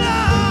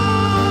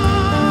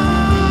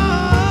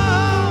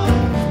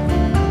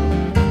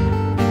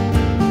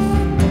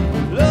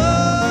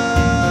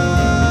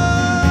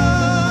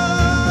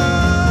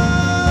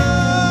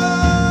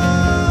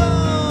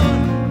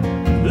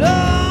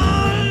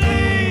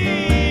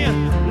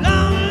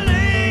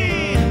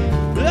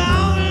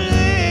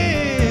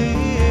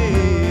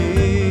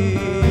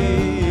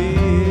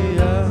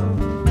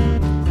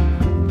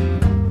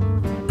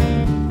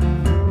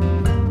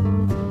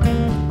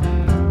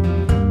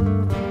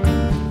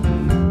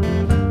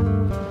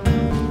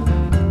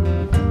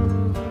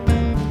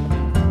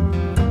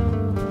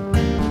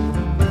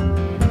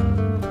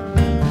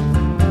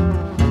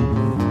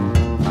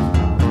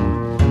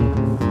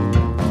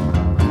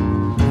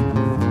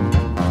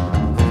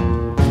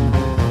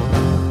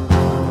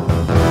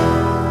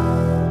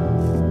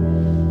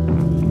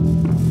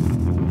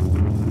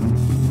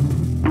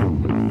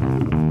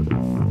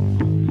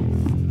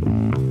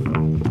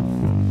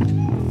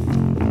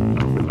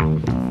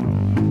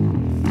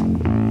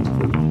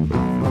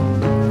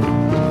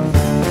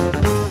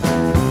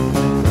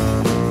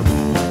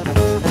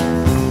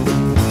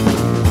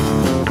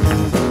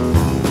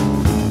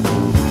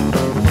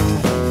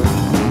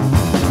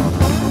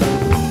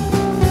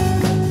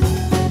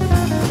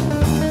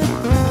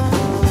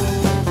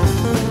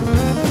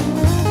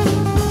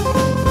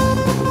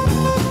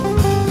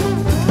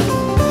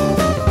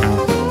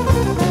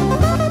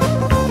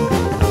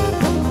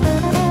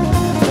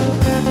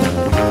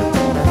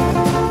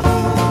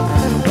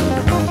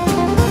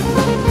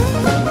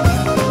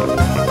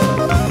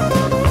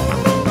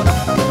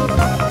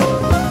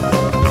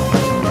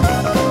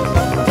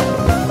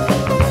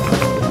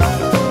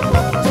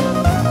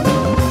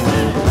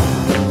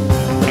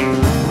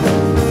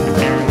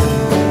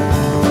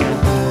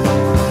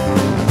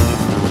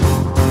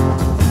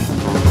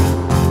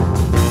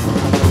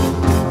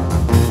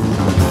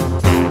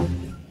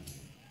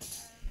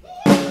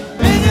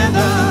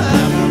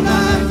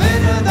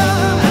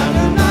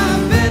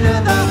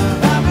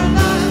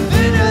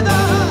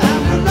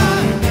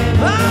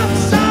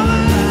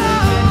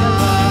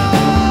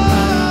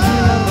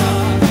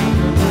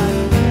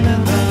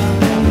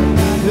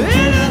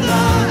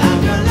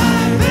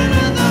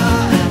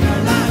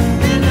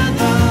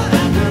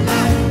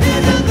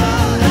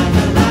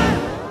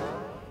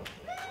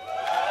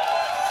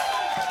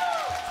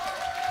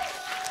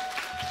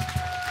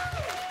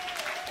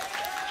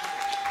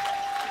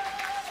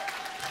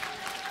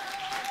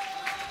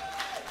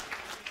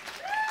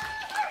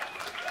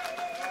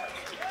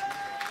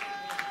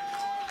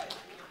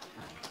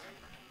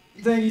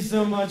Thank you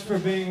so much for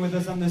being with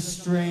us on this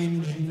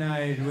strange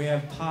night. We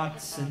have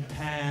pots and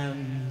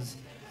pans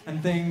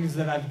and things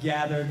that I've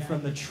gathered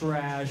from the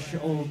trash,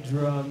 old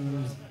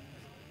drums,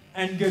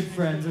 and good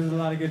friends. There's a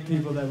lot of good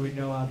people that we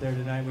know out there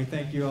tonight. We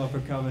thank you all for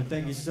coming.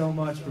 Thank you so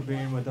much for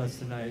being with us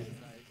tonight.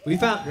 We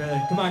found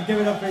Come on, give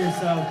it up for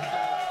yourself.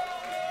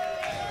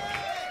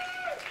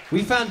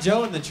 We found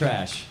Joe in the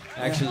trash,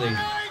 actually.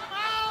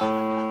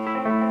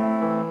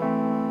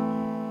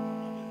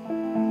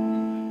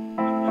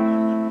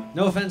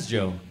 No offense,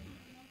 Joe.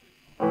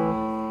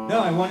 No,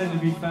 I wanted to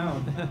be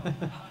found.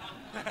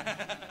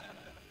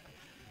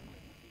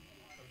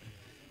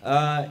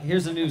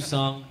 Here's a new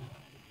song.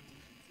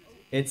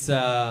 It's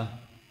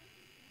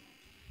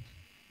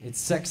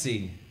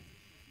sexy.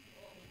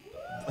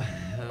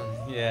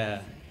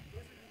 Yeah.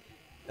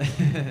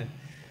 But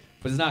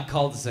it's not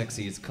called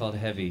sexy, it's called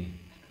heavy.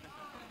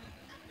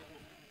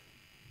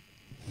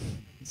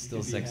 It's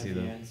still sexy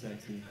though. And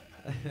sexy.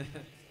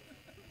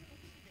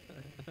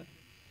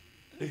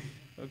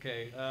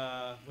 Okay,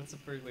 what's the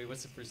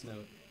first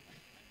note?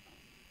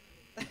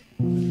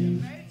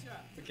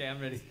 Okay, I'm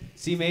ready.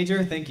 C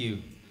major, thank you.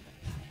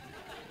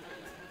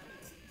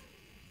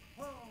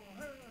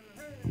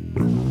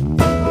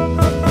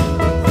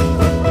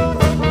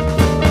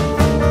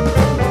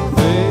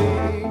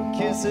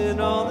 Kissing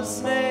all the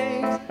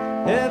snakes,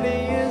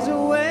 heavy is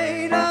the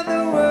weight of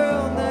the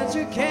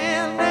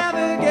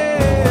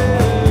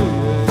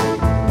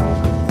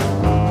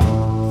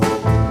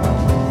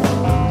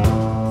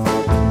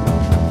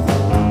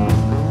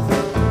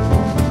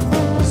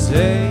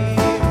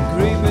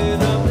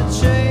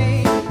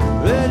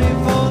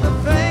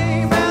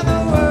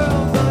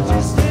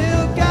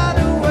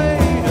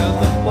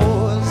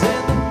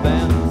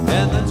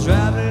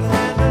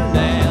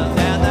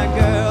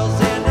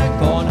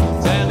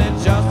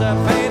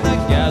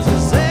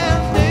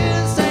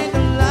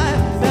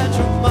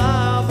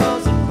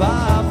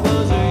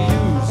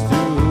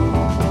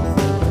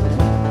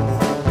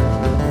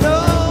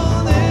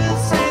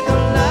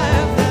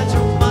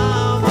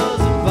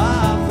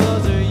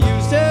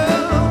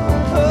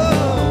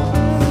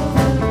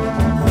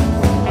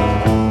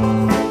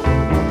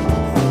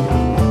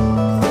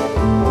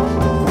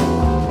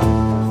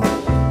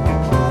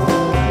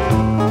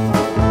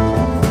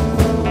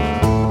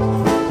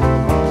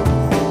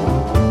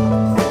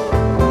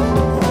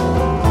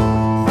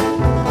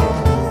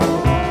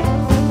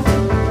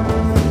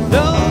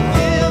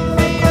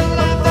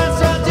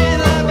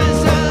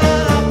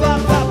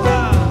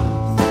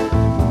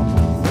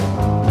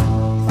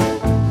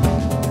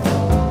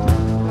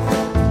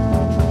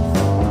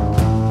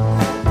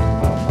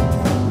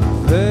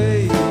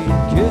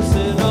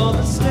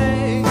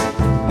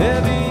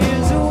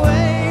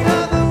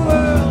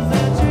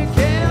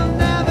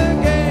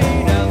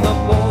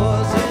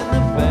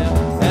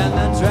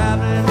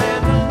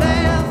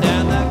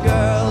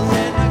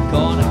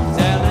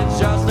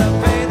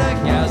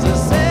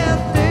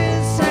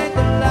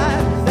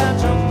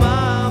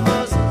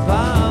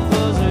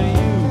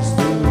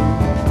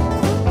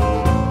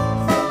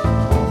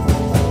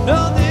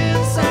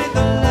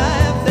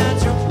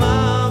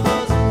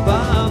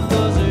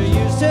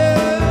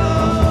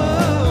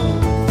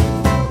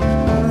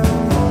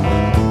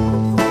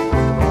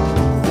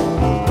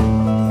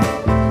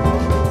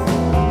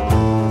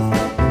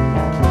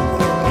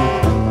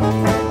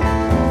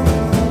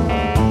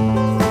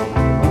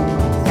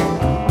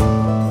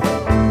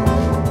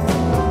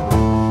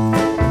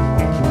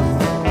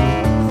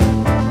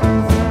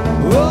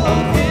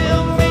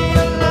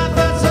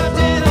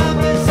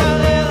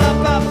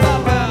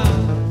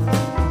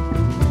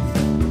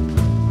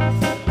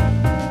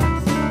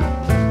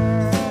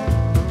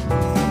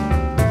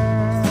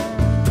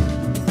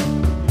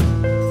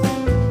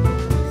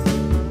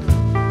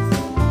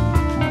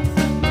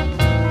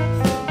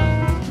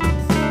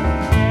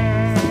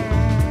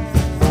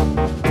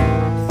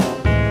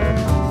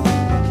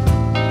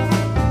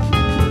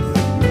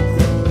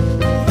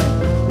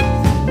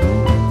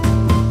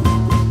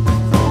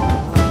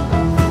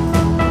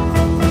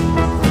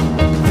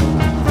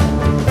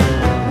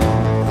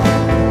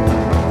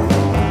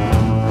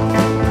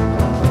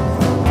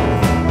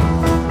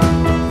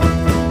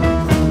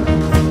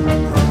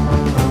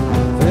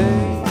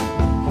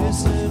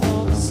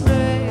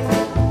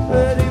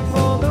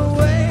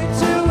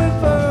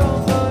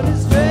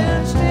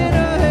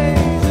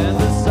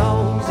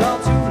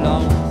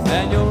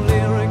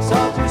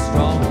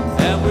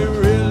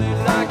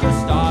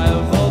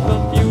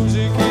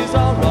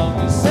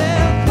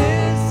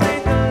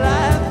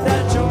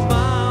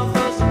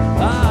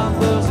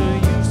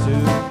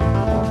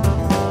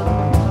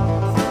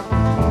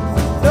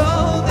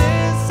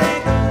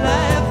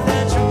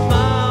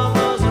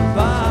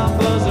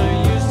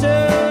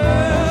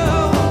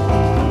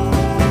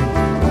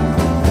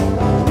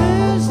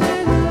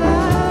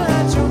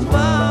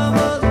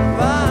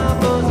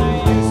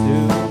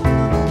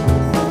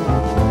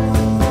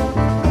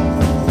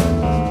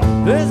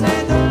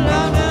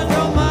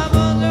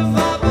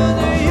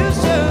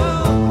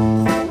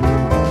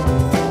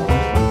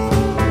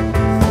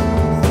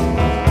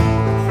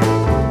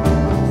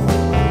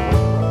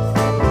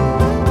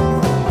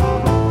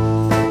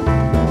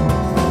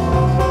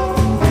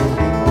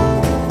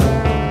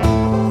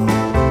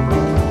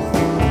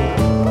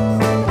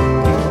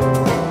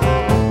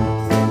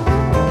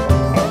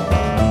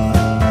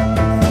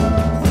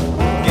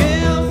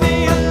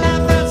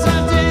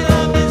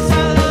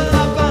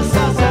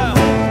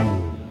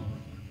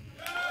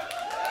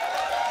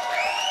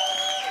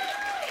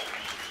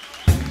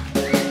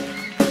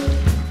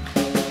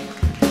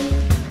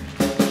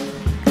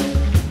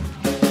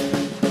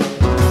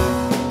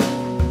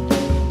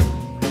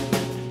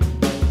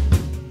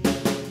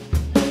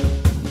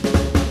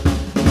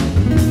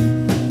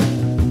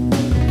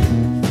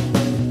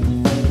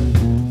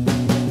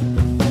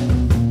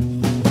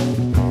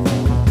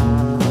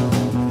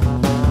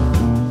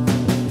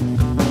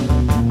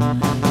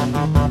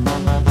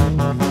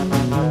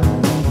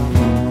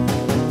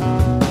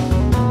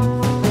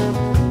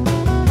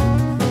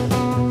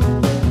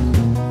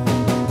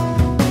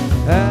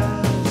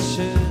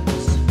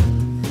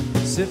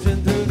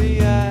sifting through the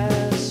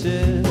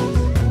ashes,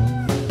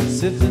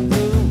 sifting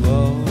through the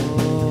woe,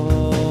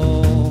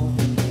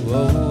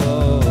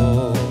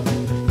 woe,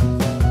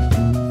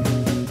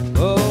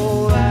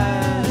 oh,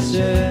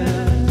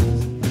 ashes,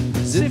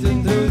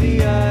 sifting through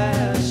the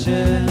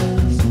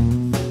ashes,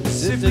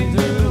 sifting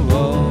through the woe.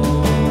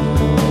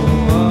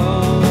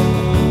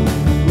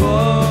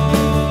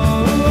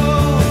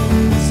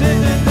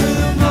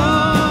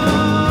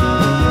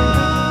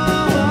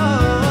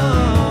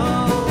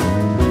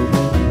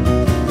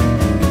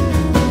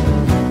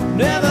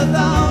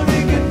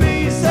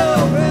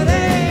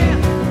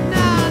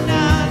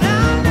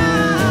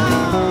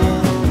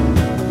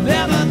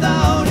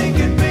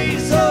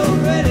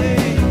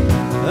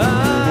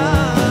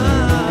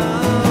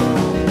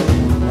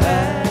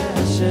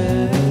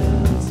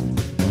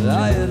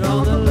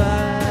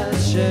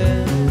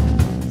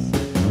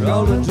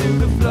 Rolling to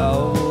the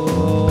floor,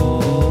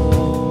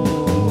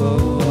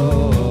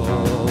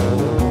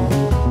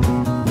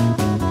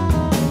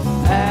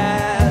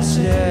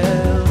 ashes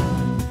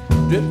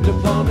dripped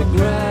upon the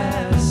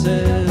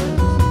grasses,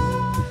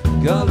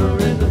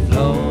 coloring the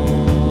floor.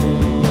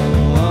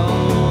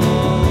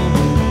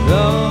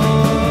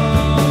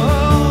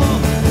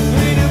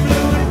 Green and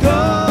blue and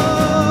gold.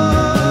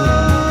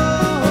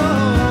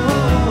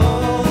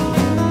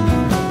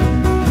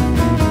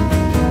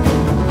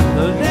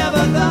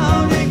 Never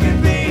thought it could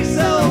be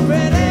so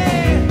pretty,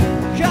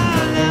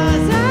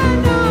 colors I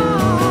know.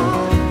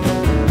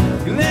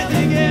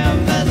 Letting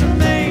embers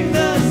remain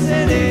the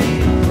city,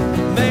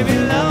 maybe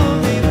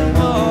love even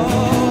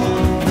more.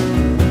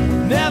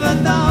 Never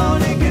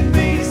thought it could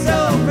be so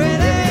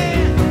pretty,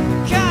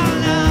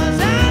 colors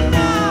I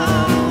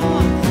know.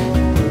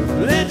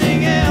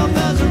 Letting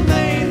embers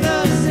remain the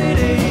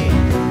city,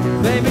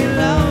 maybe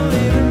love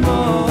even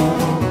more.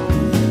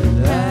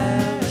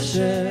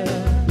 Ashes.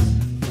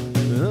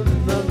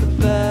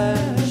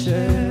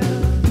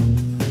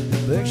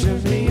 Picture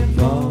me and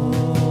fall.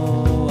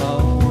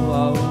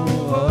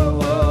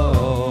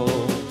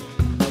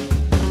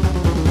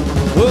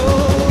 Oh,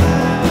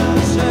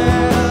 ashes,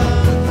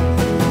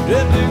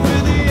 drifting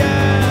with the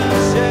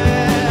ashes.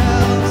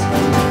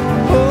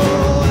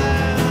 Oh,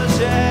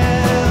 ashes,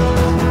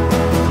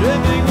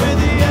 drifting with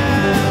the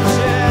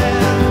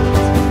ashes.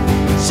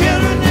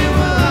 Children they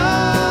were.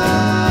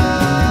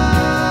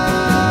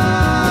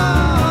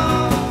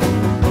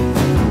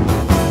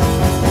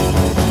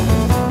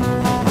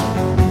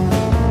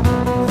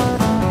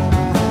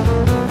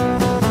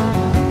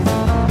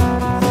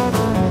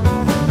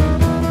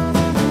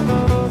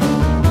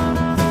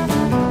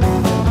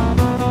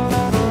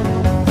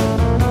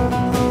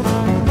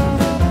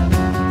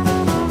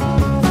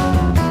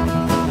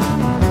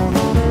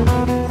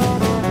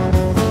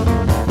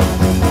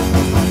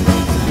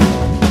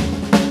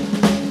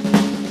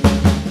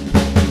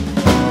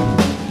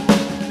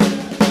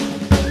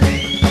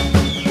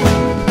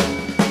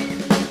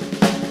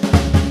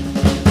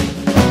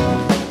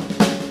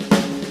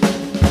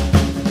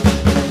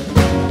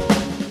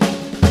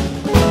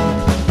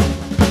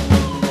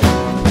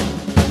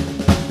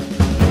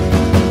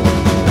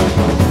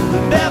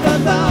 Never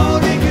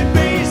thought it could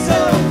be so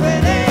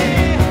pretty,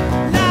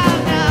 na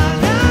na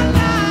na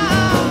na.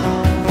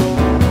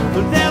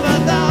 Never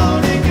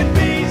thought it could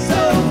be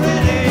so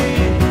pretty,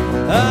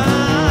 oh.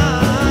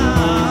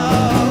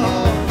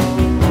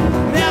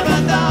 Never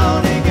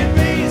thought it could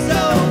be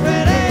so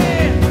pretty,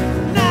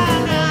 na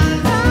na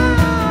na.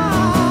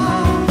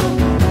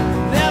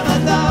 Never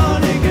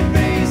thought it could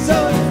be so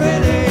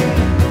pretty,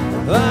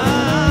 oh.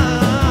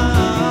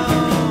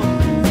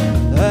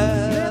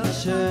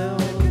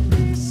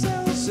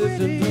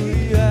 Sifting through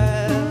the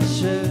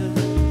ashes,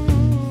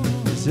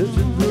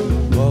 sifting through the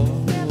whoa,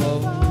 whoa,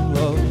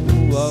 whoa,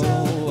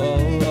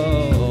 whoa,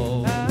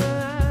 whoa.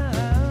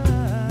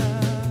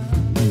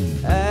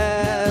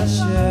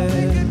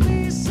 Ashes,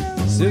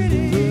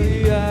 sifting through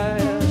the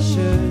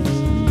ashes,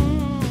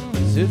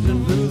 sifting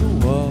through the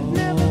whoa,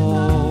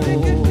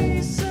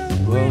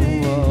 whoa,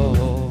 whoa.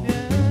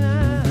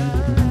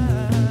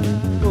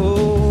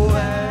 Oh,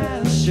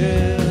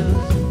 ashes,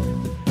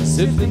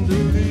 sifting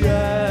through the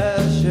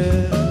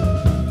ashes,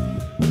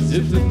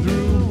 sifting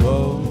through,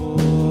 whoa,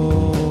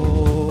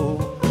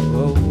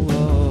 whoa,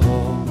 whoa.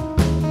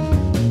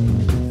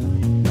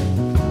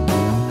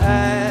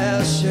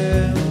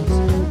 Ashes,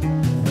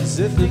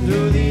 sifting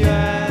through the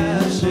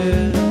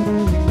ashes,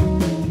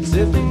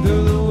 sifting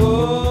through the whoa.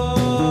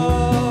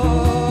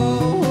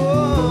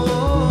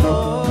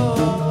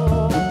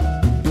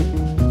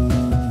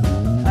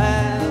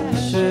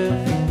 Ashes,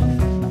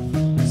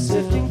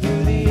 sifting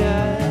through the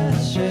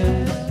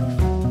ashes,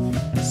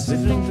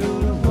 sifting through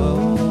the whoa.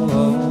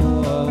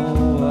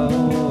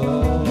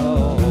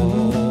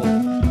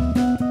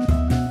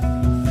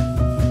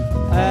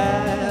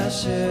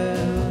 Ashes,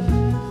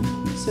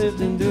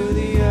 sifting through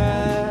the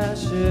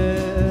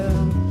ashes,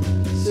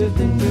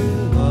 sifting through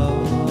the whoa.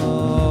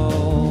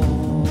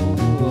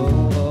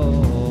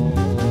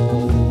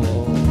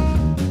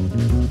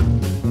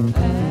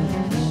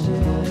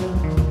 Ashes,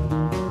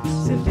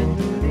 sifting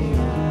through the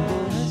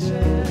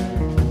ashes,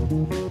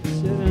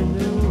 sifting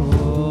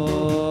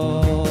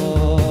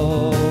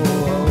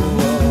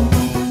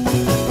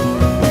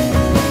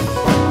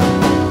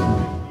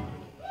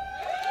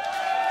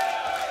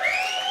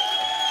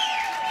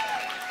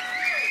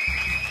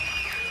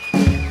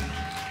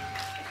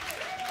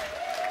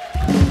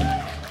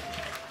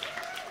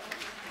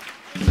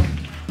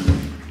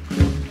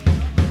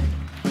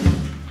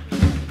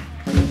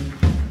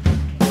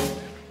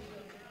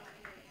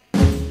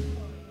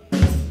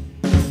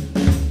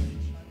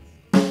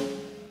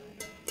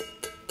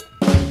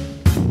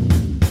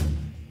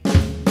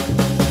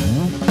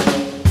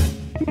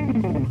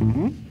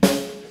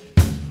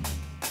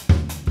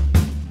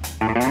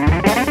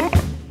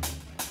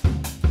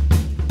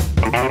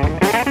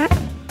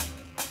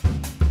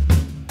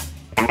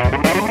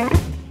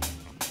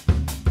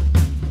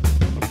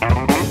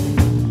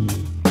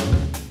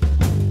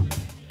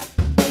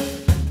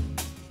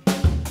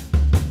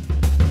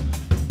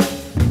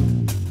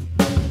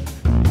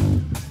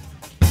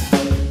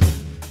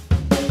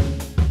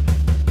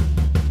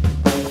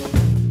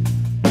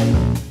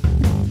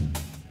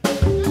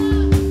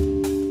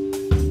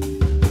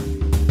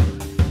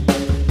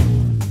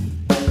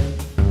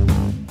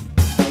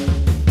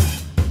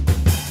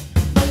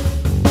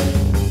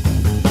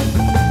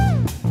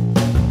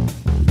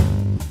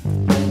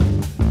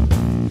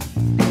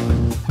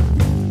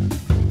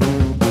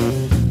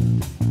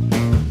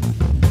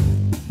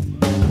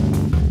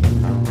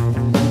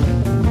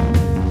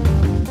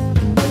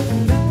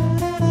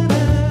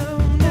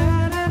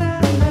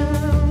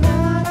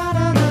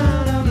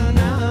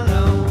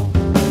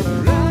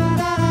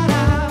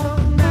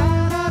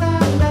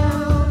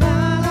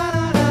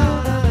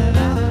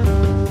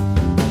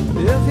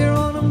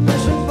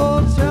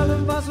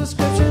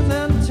description,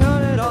 then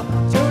turn it off.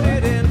 Tune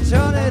it in,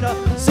 turn it up.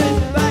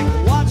 Sit back,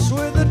 watch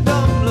with a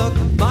dumb look.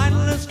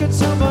 Mindless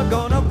consumer,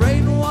 gonna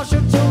brainwash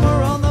your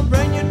tumor on the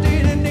brain you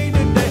didn't need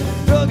today.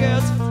 Drug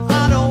ads,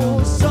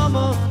 auto,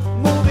 summer,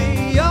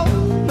 movie, oh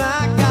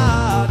my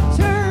God.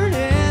 Turn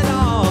it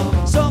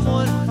on.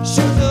 Someone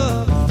shoot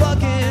the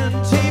fucking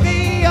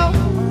TV, oh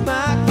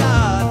my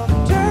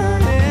God.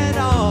 Turn it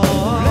on.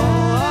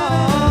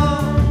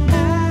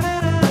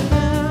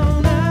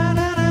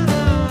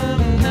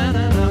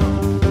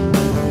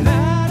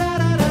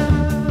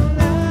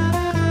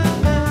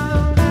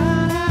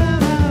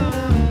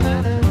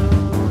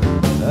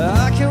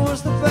 I can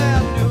watch the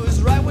bad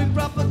news, right-wing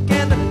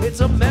propaganda. It's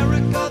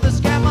America, the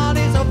scam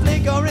artists are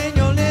flicker in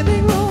your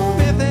living room.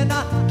 If they're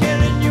not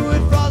killing you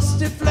with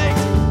frosted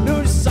flakes,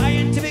 new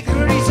scientific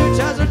research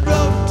has a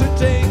drug to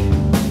take.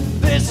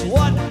 This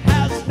one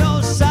has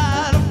no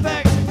side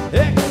effects,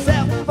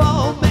 except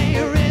for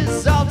may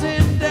result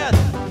in death.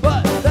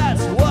 But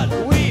that's what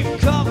we've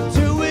come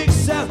to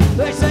accept.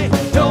 They say,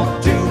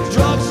 don't do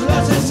drugs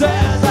unless it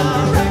says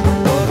I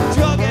record.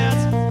 Drug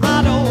ads,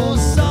 auto,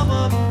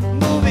 summer,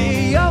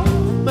 movie, oh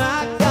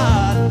my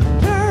God.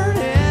 Turn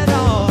it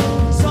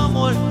on.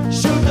 Someone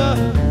shoot the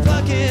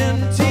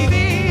fucking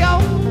TV,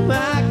 oh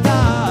my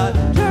God.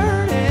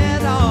 Turn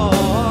it on.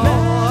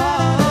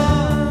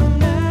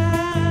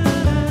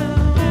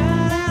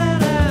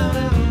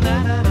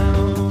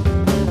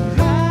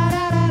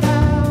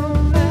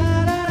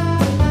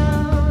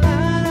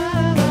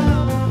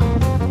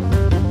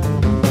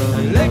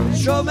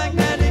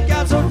 Electromagnetic,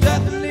 I'm so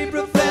definitely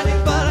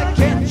prophetic, but I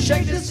can't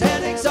shake this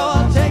headache, so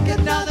I'll take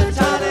another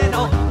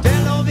Tylenol.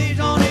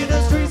 Television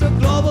industry's a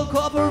global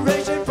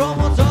corporation,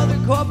 promotes other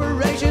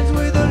corporations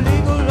with a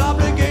legal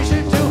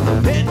obligation to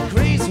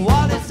increase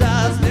wallet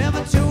size,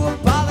 never to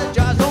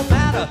apologize. No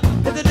matter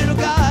if the little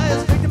guy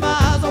is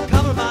victimized or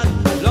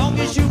compromised, as long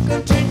as you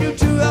continue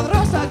to have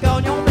Rostock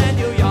on your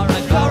menu, you're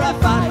a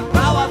glorified,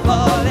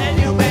 powerful,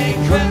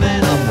 inhumane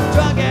criminal.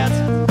 Drug ads,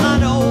 I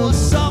know,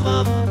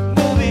 summer,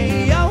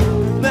 movie, oh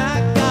my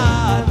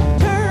God.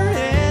 Turn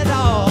it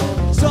on.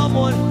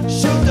 Someone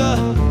shoot the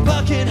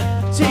fucking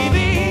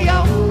TV,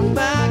 oh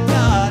my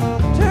God.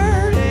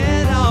 Turn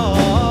it on.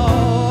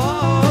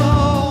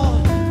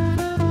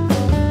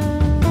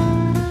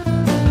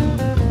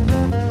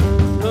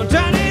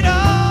 Turn it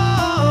on.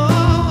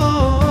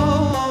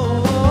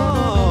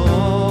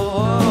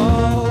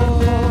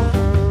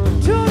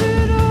 Turn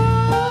it on.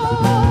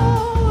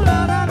 La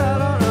la la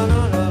la la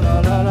la la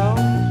la la.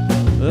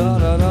 La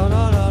la la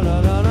la la la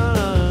la la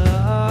la.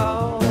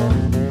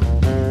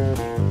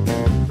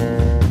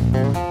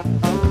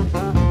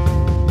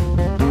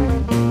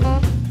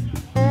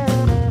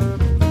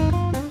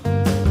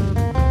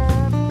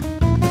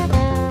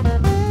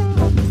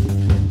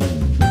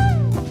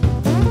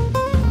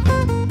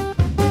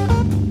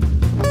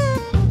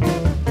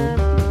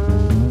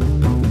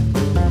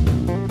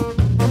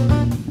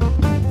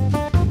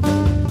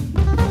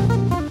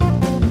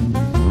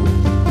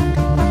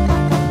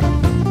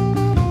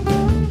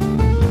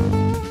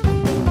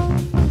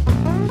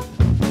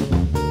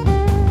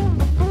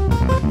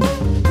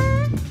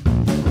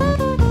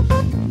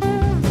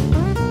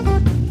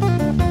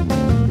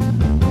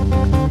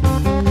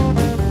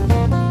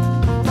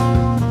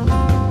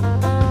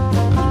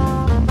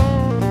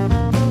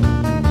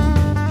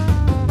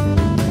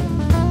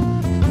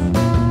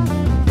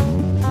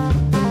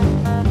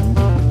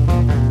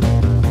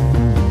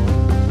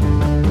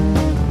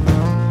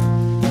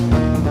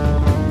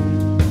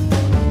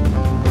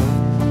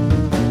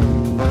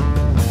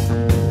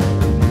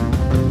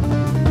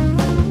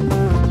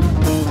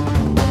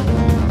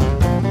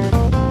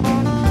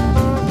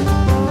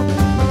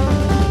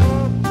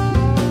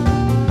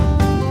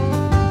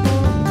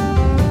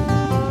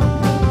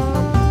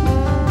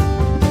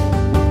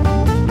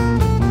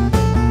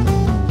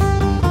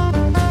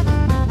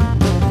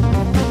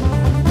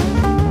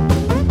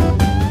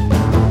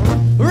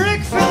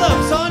 Rick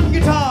Phillips on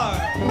guitar.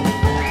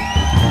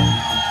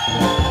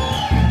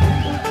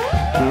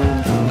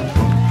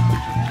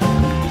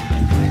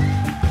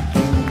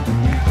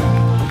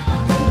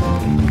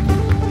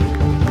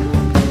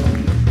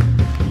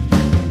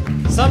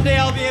 Someday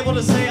I'll be able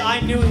to say I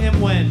knew him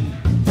when.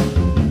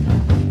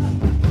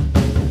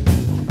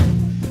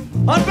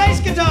 On bass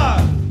guitar,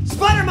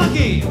 Spider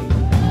Monkey.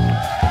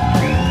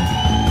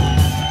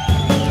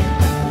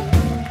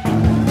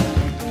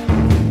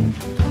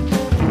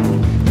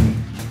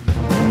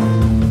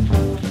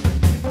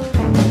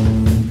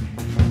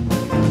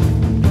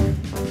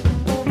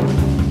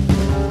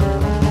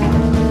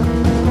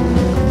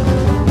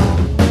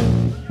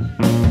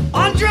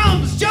 On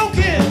drums, Joe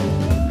Kid.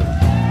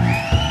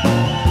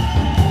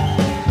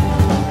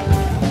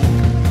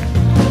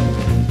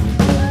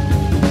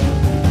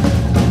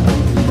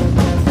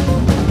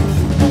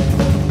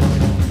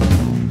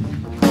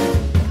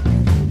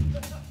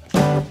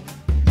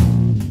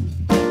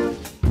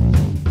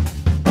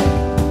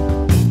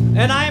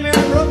 And I'm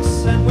Aaron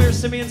Brooks, and we're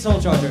Simeon Soul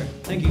Charger.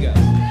 Thank you guys.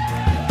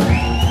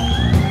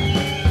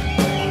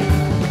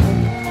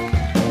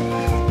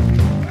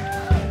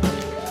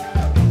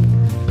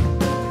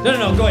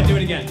 No, go ahead, do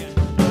it again.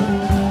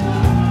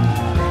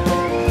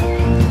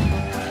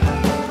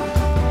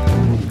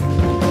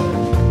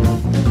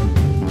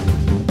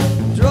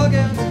 Drug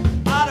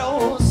and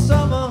auto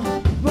summer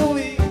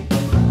movie.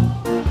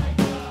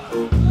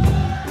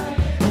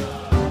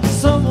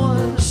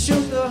 Someone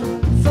shoot the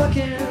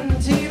fucking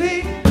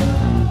TV.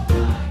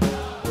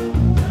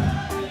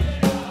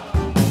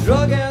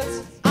 Drug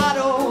and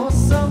auto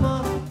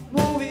summer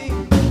movie.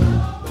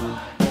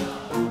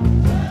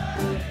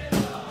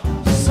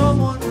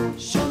 Someone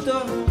shoot the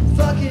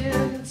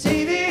fucking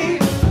TV.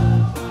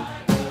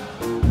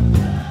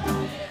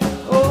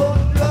 Oh,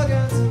 drug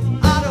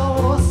and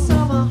auto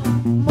summer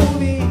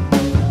movie.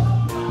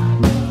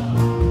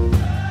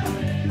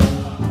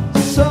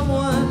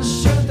 Someone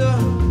shoot the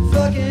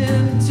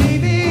fucking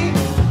TV.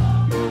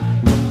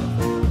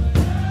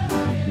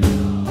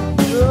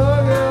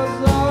 Drug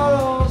and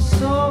auto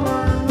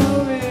summer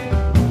movie.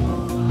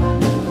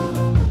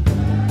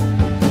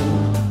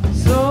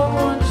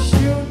 Someone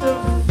shoot the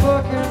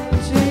fucking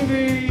TV.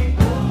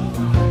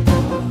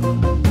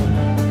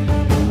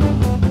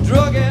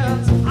 Drug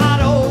and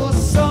auto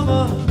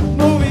summer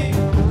movie.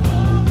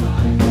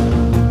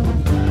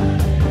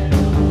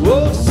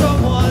 Oh,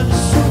 someone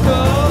shoot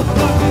the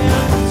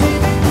fucking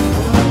TV.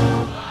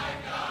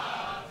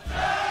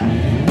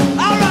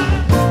 All right.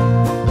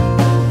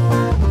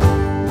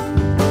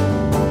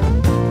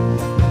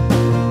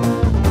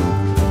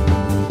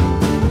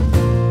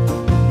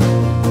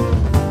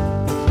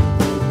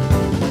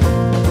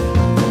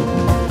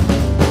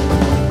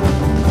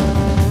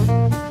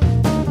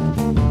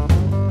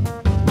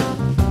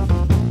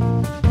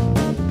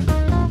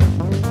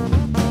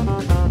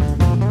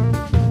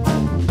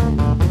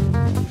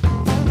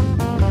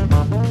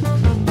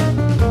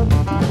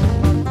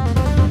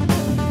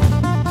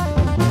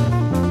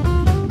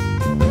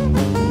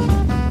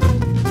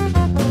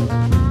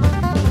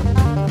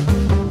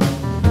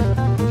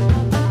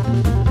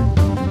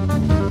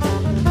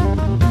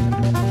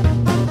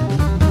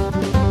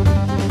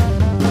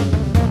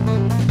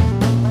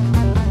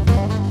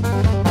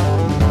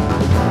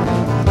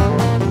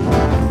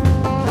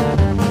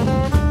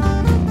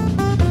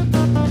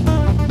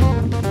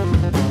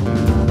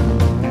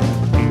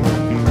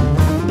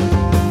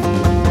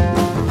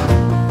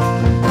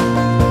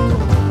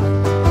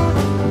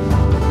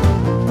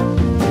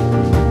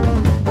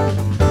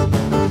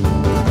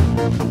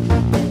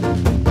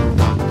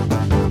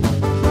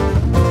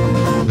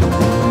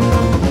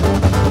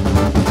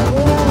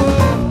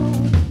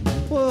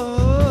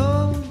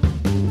 One,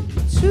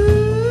 two,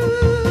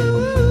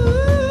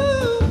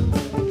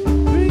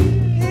 three.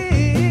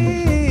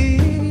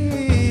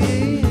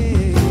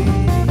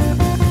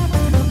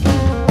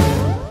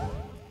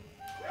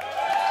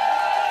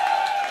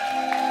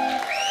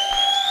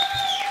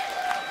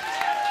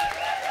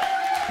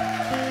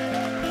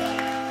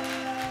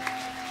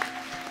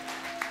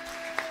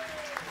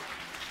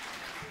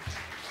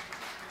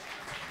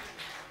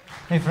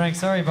 Hey Frank,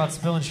 sorry about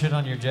spilling shit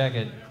on your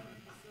jacket.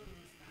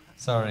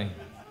 Sorry.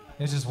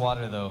 It's just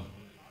water though.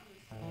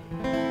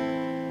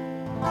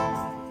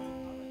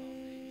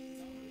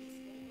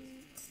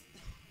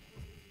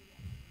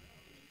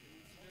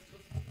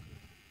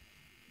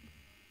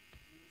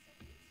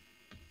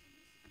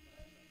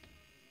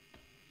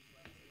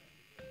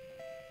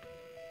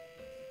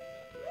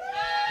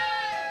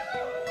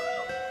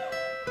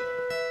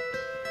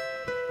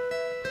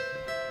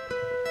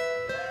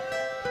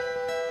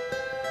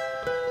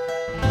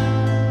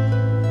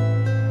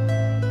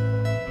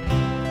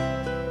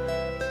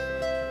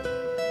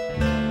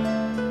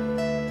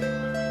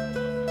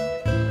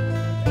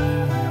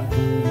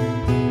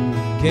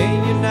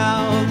 Cain, you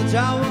now the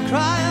tower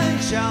cry,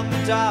 shout the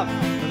top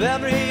of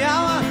every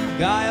hour.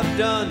 Guy I've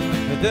done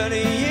for 30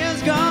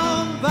 years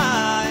gone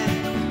by.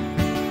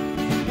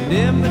 And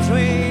in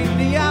between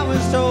the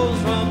hours tolls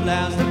from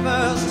last to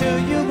first till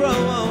you grow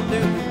old,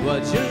 do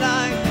what you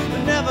like,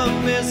 but never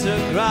miss a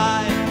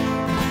cry.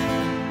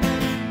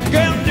 You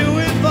can't do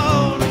it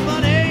for the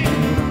money,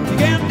 you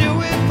can't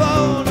do it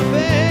for the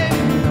fame,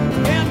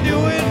 you can't do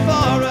it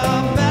for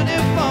a penny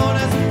for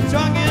that's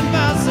drunk in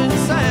verse and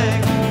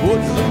sang.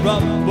 What's the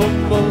rubber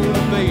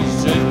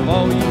motivation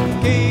for you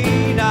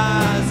keen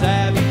eyes?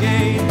 Have you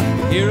gained?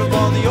 Here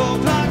upon the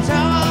old clock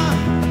tower,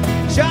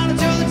 shining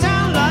to the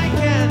town like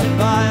candy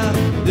fire.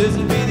 This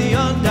will be the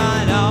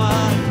undying hour.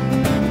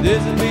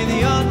 This will be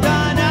the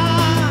undying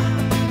hour.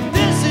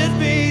 This will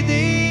be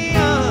the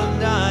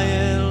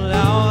undying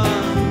hour.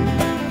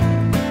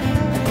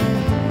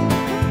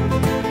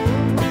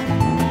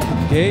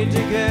 Okay,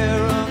 take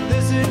care of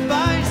this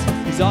advice.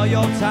 It's all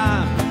your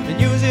time and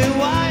use it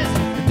wise.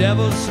 The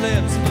devil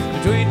slips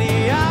between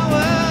the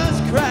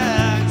hours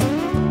cracks.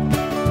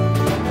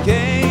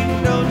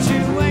 Cain, don't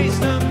you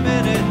waste a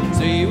minute.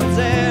 See what's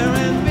there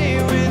and be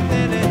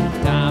within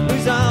it. Time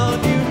moves on,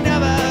 you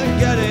never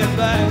get it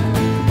back.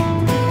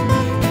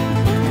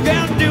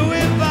 Can't do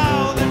it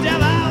for the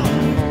devil,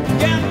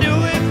 can't do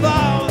it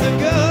for the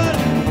good,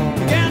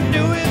 can't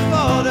do it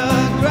for the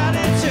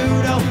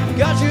gratitude. Oh,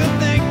 God, you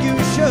think you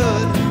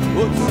should.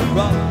 What's the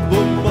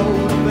proper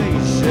motivation?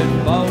 motivation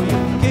for you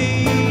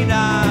keen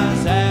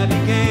eyes have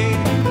you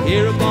gained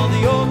here upon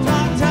the old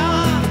clock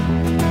tower,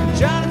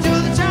 shining to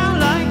the town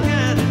like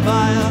cannon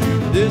fire.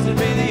 This would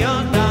be the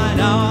undying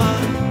hour.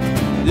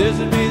 This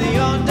would be the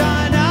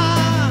undying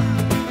hour.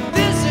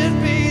 This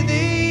would be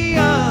the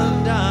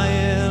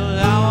undying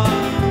hour.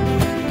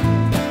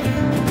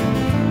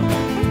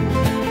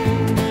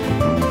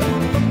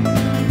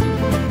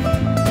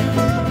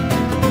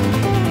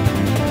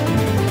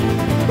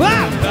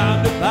 I'm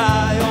bound to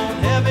buy on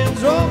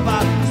heaven's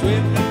robot,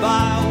 swimming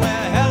by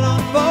where hell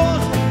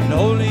unfolds. An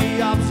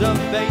holy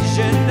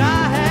observation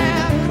I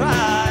have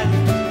cried,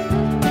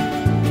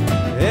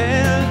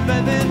 and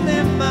living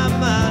in my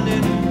mind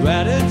in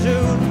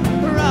gratitude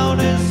around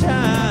this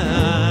time.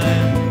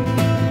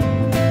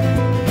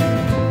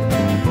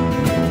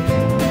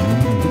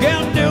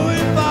 Can't do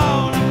it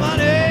for the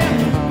money,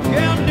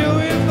 can't do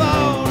it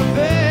for the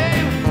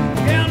fame,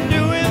 can't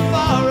do it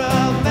for a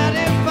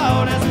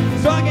manifold that's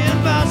strung in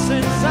bass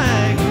and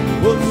sang.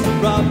 What's the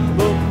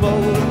proper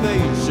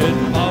motivation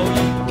for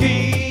you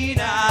keen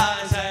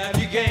eyes have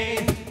you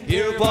gained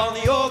here upon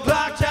the old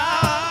clock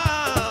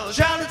tower,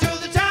 shining through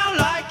the town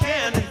like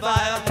cannon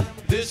fire.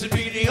 This would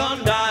be the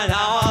undying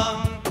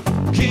hour.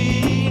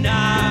 Keen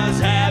eyes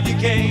have you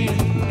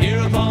gained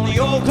here upon the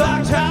old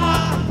clock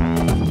tower,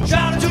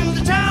 shining through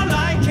the town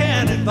like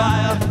cannon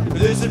fire.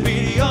 This would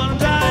be the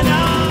undying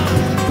hour.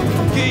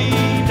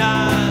 Keen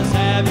eyes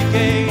have you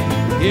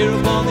gained here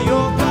upon the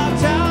old clock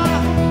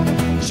tower,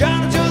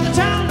 shining through the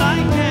town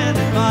like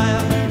cannon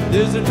fire.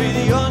 This would be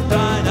the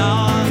undying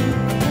hour.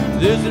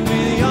 This would be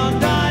the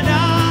undying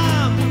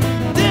hour.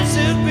 This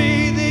would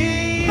be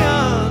the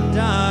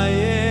undying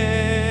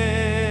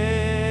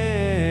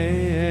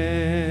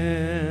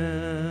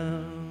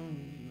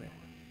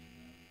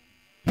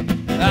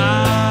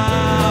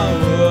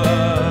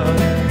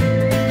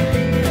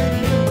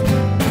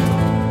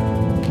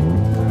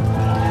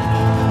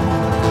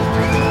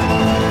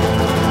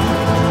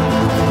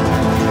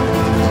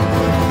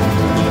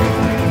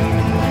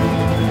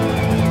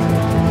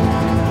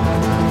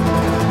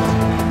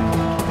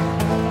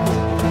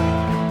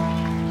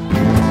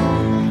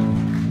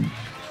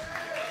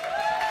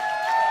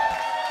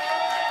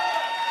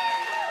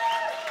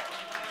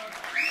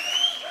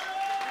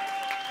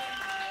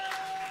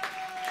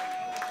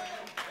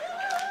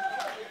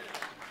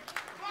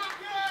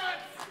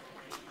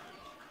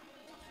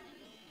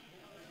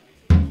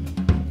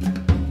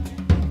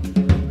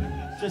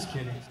Just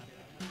kidding.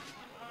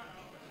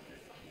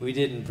 We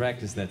didn't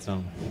practice that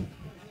song.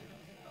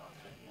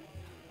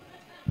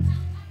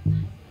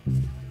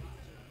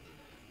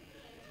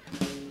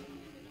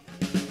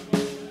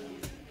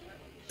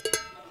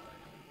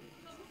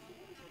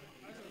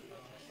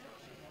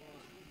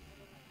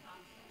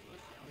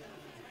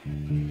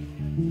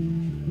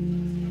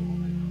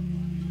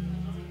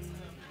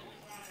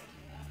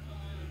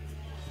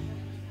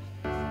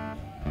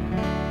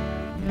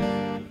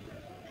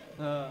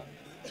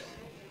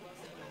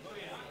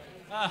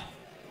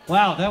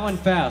 Wow, that went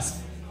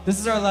fast. This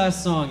is our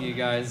last song, you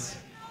guys.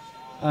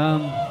 Oh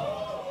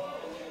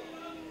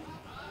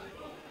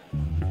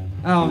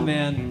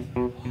man,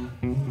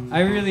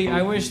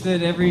 I wish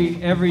that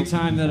every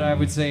time that I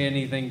would say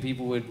anything,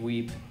 people would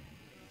weep.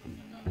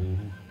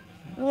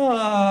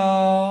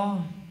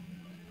 Oh.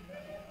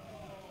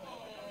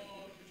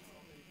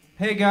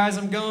 Hey guys,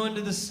 I'm going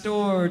to the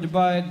store to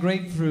buy a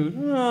grapefruit.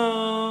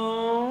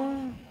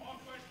 Oh,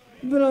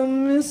 but I'll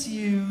miss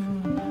you.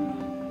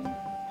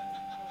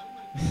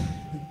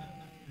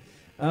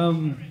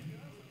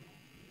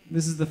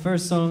 This is the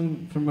first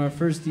song from our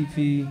first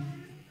EP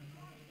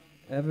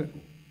ever.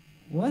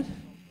 What?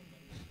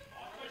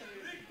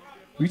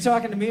 Were you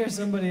talking to me or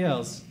somebody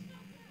else?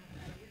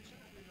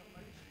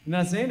 You're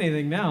not saying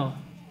anything now.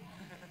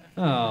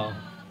 Oh.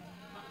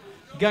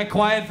 You got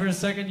quiet for a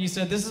second. You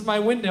said, "This is my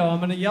window.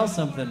 I'm gonna yell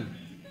something."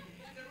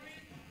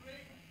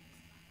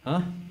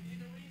 Huh?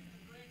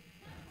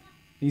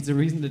 Needs a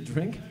reason to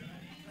drink?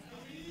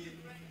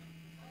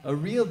 A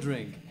real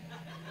drink.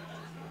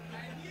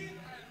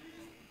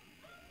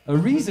 A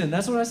reason,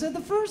 that's what I said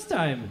the first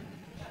time.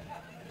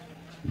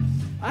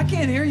 I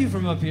can't hear you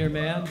from up here,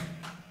 man.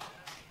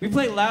 We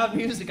play loud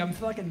music, I'm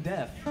fucking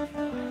deaf.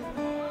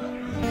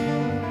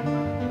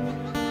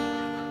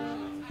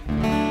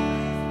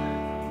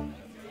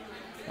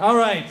 All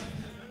right,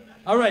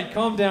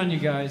 calm down, you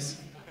guys.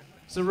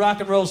 It's a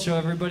rock and roll show,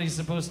 everybody's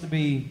supposed to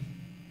be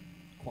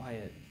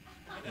quiet.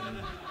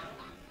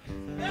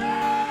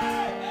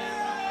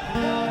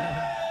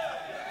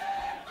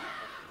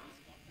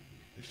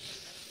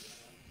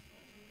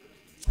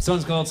 This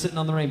one's called Sitting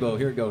on the Rainbow.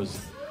 Here it goes.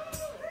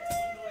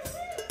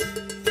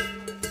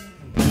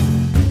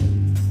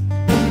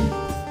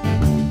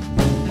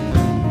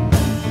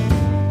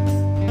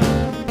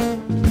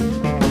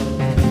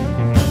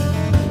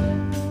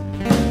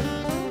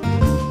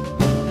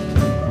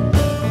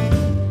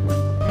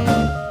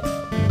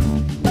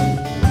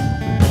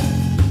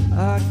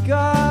 I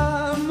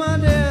got my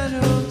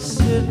little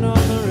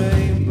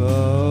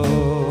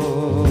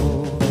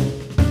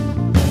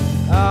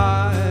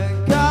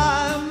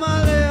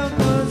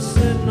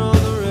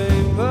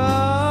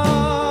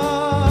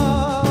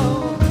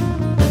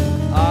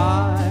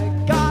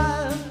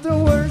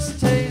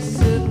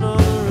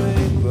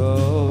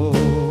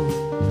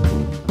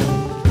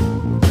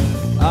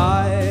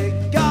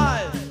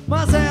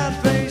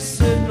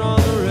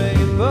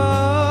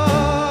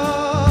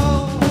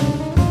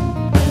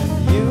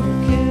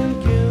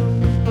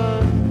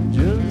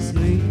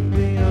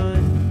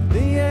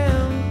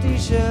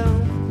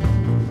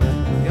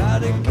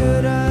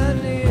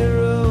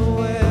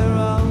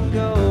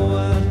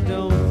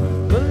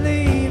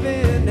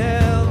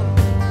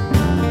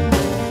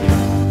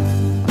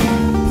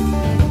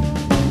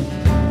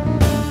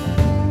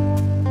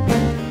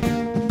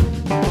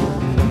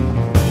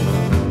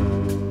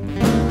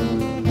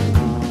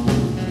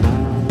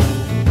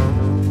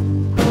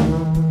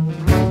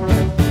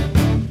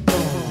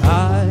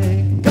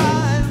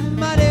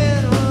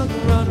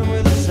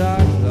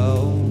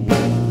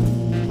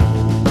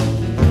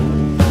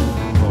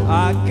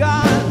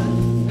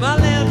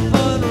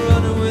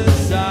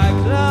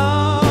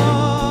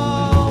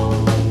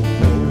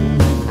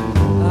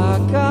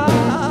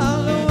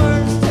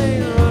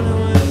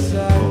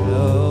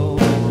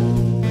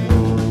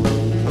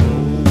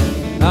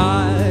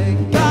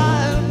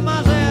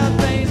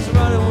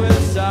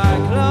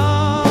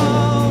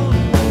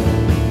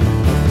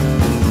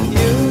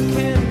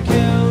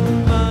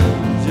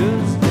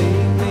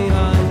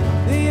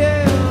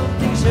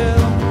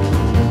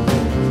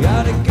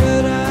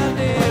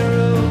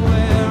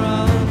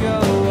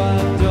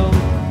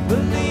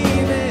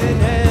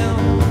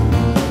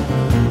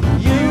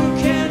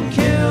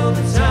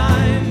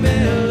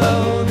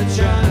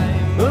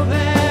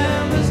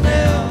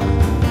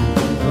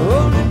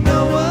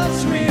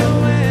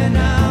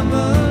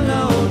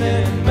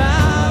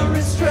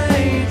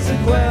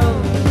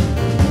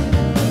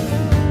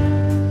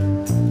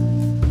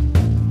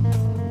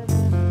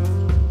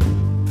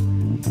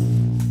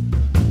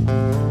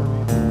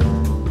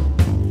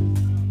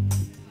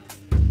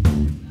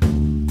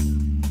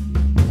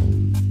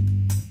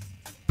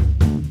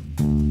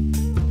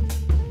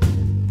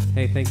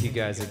thank you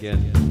guys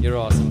again. You're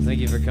awesome. Thank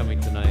you for coming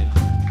tonight.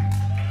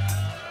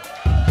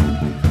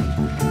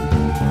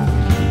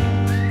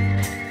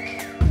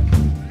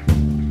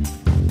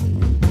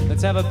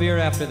 Let's have a beer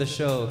after the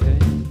show, okay?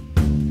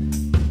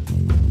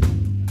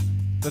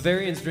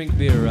 Bavarians drink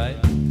beer, right?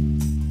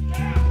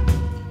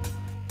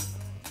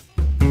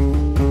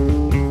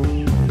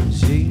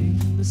 She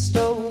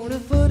stole a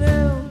foot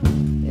out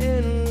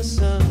in the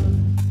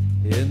sun,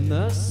 in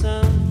the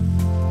sun.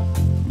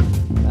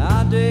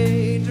 I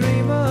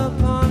daydream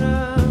upon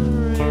her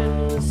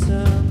in the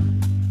sun.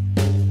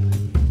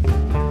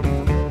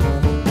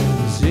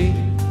 She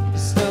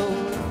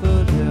stole a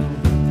foot out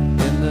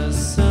in the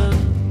sun,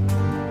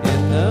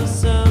 in the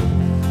sun.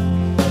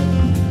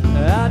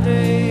 I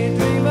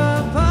daydream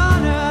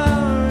upon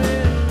her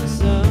in the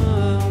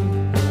sun.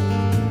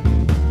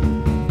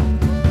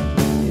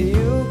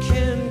 You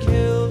can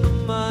kill the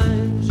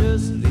mind,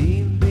 just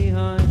leave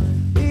behind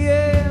the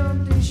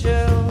empty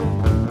shell.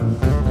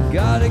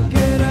 Got a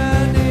good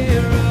idea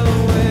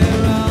of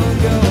where I'll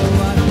go.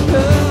 I'd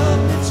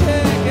love to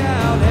check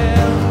out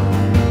hell.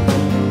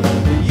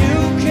 You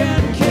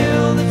can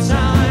kill the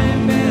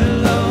time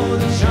below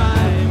the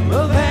chime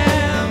of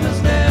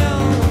hammer's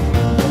knell.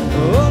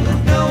 Only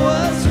know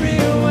what's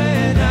real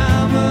when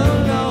I'm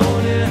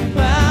alone and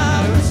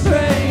my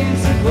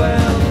restraints are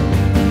quelled.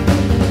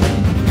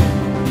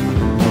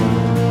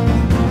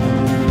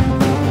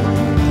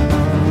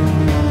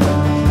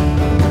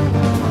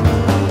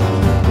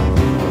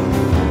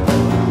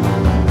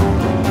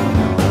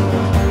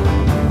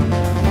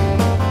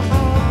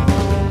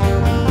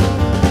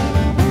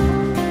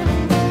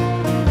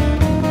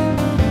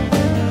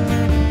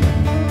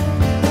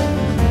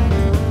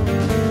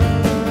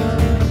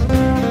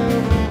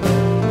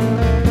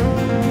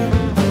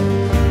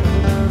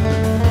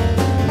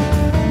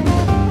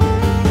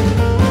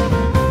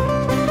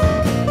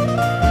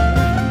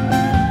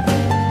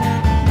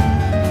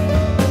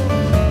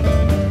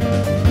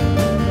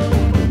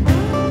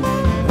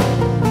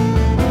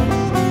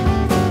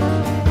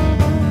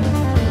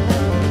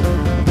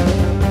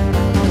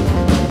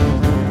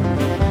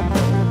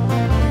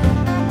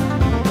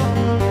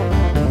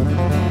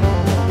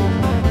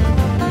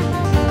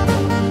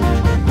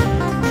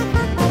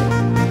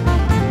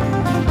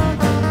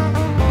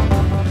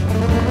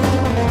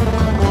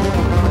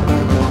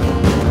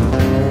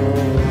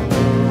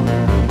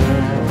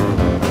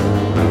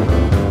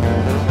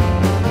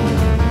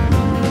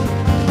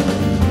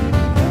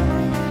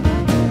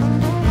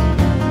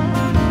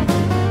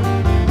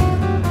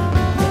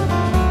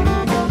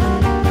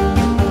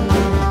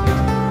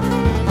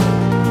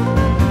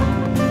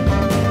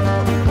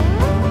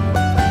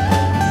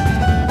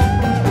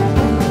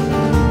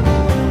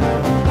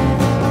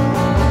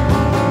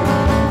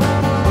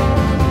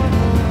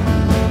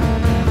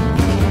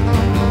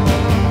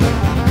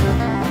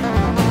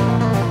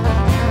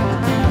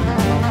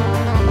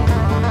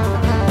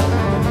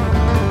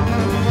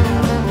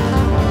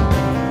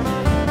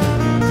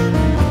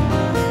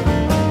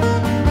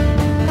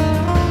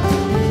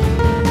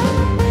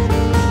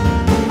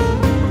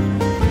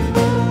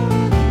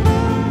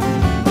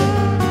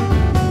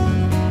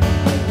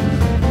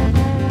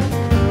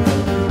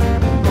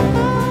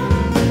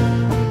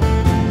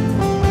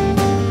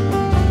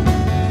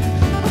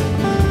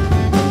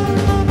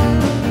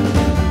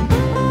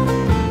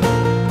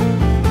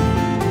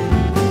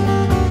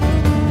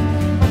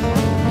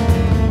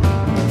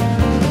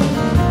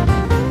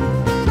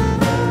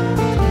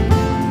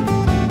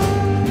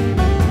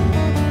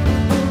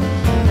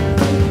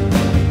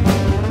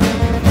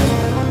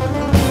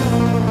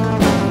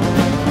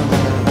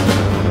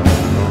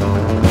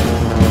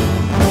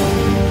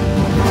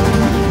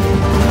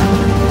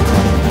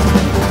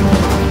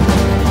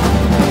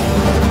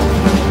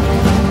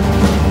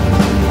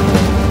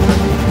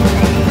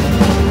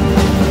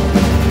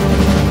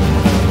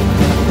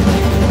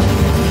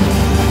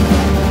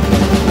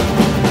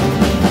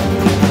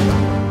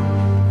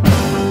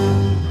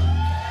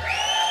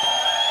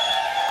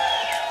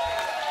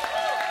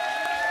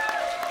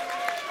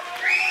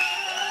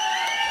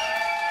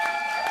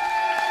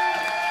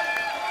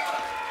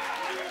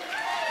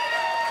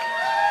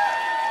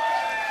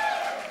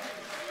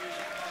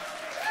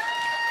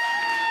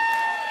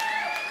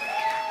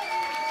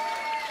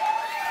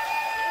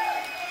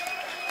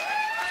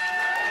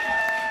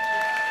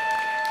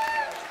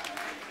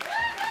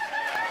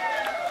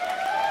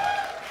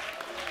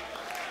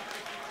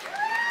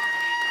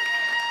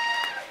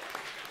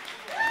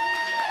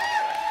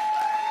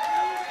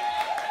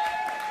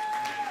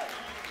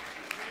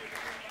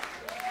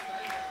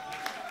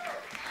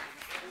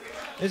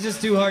 It's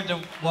just too hard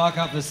to walk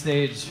off the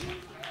stage.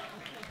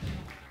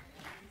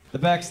 The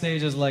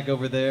backstage is like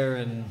over there,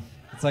 and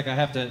it's like we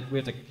have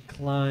to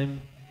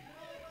climb.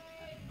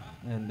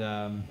 And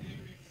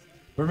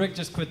but Rick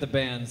just quit the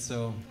band,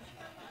 so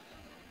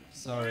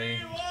sorry.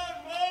 We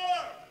want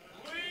more!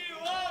 We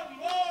want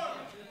more!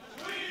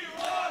 We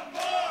want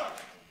more!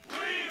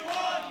 We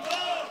want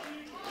more!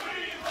 We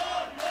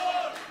want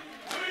more!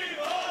 We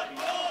want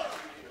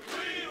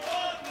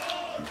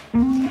more!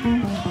 We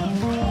want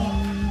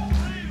more!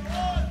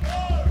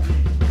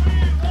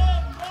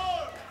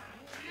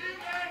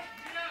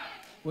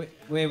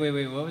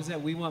 Wait. What was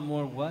that? We want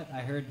more what?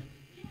 I heard.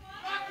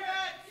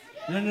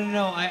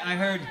 No. I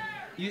heard.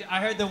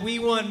 I heard the we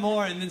want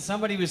more, and then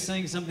somebody was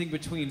saying something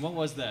between. What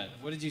was that?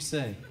 What did you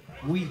say?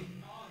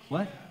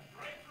 What?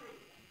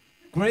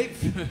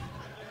 Grapefruit.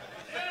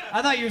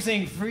 I thought you were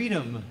saying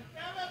freedom.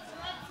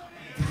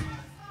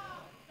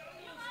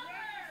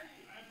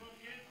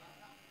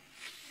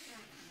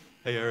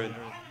 Hey, Aaron.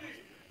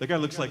 That guy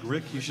looks like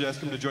Rick. You should ask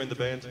him to join the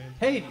band.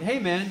 Hey,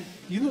 man.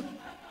 You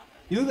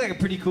look like a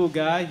pretty cool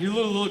guy. You're a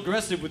little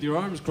aggressive with your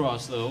arms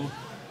crossed, though.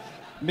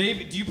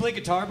 Maybe. Do you play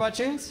guitar by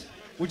chance?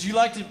 Would you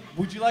like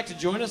to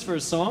join us for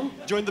a song?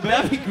 Join the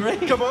band. That'd be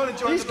great. Come on and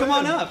join Please the band.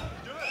 come on up.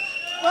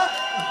 What?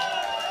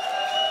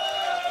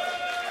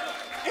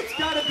 It's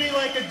gotta be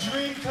like a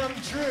dream come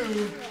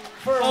true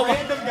for a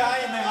random guy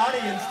in the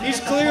audience.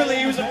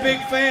 He was a big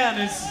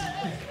fan.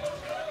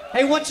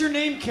 Hey, what's your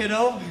name,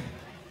 kiddo?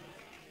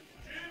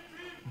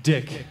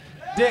 Dick.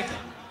 Dick.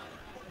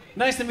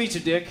 Nice to meet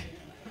you, Dick.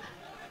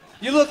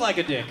 You look like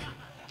a dick.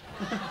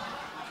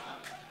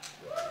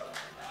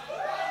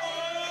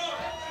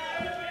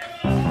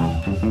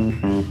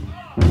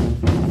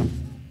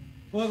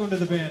 Welcome to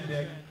the band,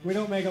 Dick. We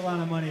don't make a lot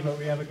of money, but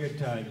we have a good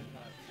time.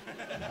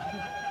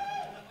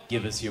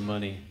 Give us your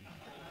money.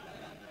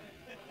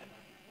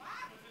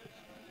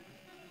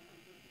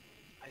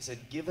 I said,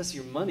 give us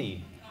your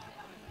money.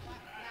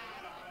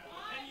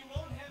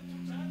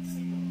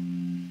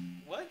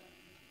 What?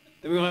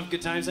 Then we won't have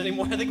good times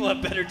anymore? I think we'll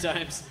have better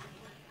times.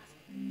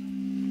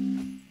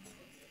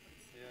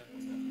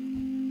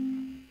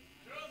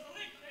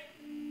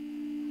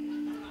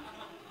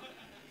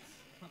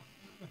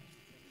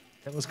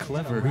 That was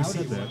clever. Who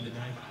said that?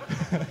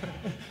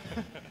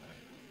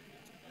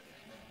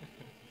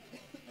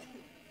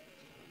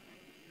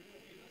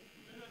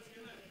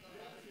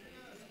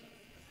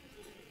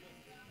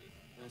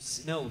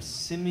 No,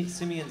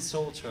 Simeon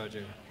Soul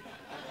Charger.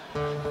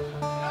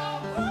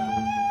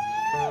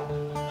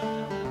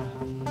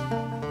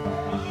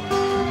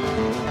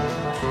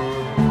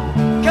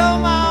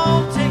 Come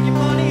on, take your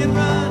money and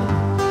run.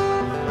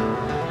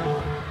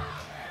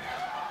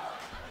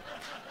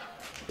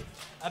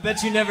 I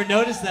bet you never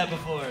noticed that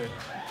before,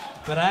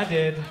 but I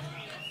did.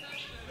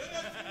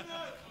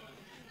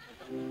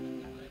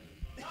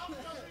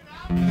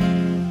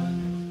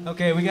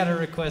 Okay, we got a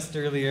request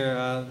earlier.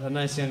 A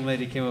nice young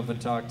lady came up and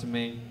talked to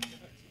me.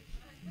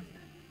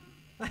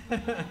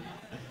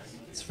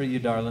 It's for you,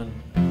 darling.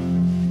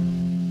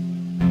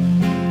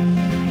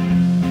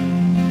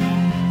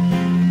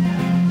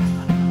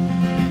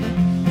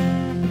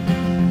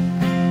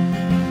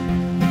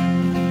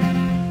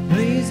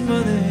 Please,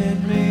 mother,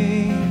 hit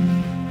me.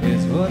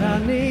 It's what I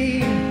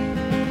need.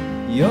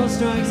 Your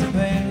strikes are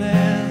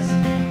painless,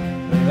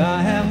 but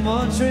I have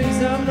more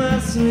tricks up my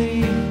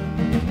sleeve.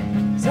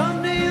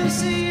 Someday you'll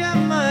see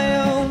I'm my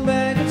own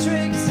bag of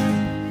tricks.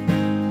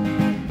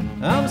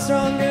 I'm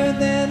stronger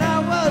than I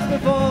was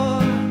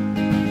before.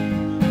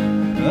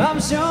 I'm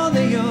sure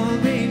that you'll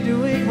be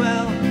doing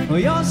well. For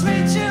your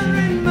sweet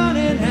children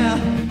running hell,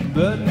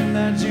 but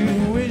that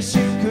you wish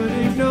you could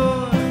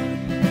ignore.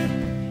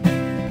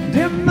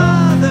 Dear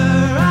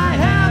mother, I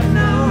have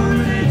no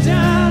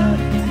religion.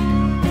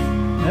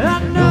 I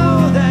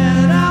know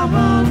that I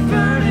won't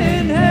burn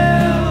in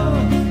hell.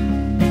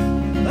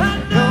 I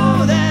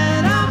know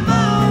that I'm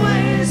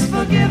always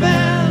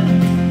forgiven,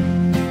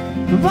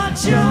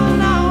 but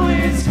you'll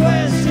always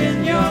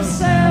question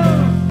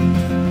yourself.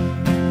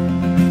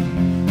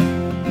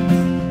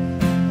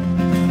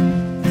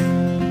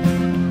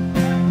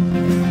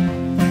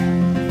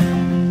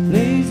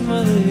 Please,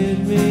 mother, hit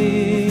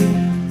me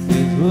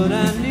with what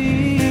I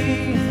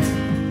need.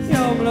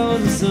 Your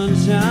blows of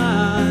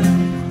sunshine,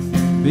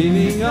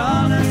 beaming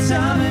on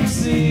atomic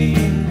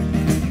scene.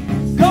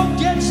 Go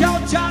get your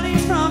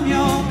Johnnies from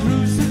your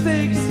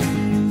crucifix.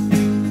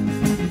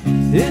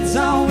 It's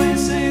always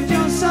saved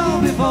your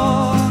soul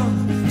before.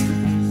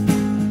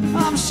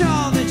 I'm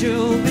sure that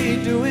you'll be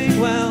doing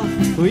well.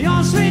 For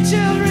your sweet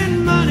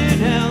children running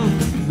hell,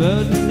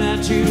 but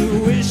that you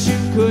wish you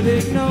could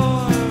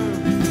ignore.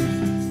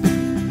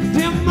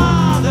 Dear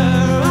mother,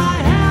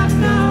 I have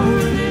no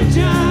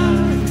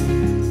religion.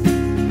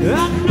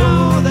 I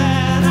know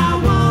that I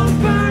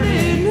won't burn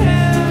in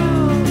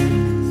hell.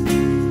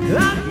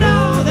 I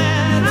know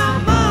that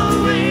I'm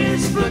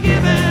always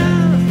forgiven,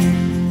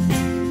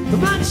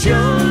 but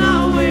you'll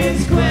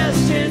always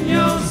question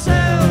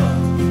yourself.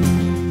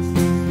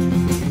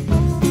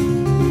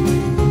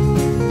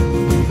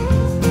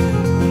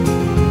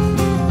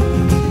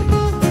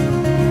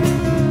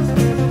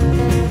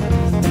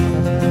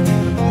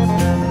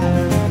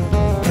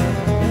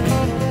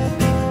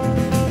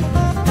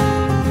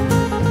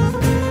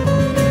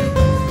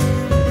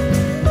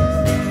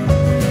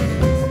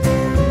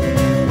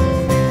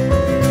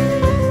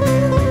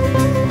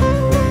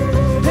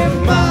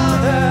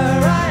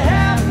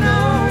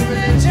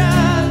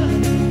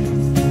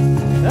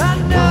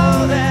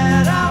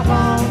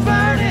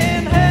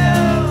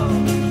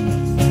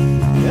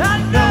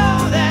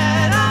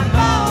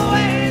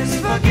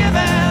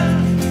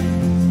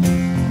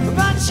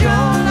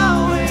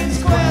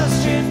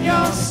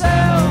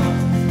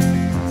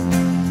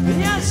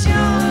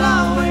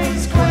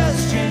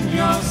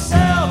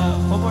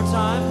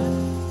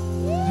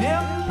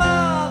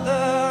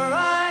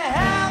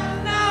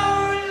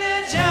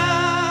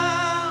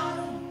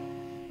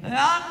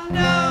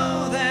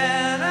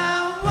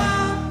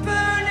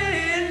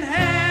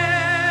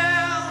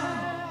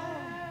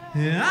 I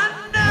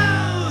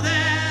know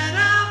that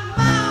I'm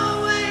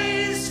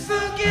always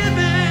forgiven,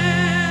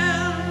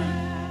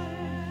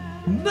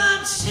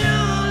 but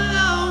you'll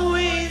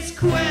always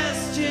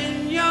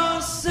question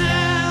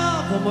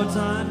yourself. One more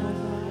time.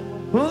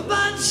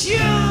 But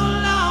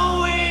you'll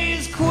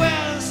always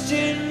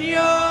question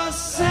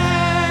yourself.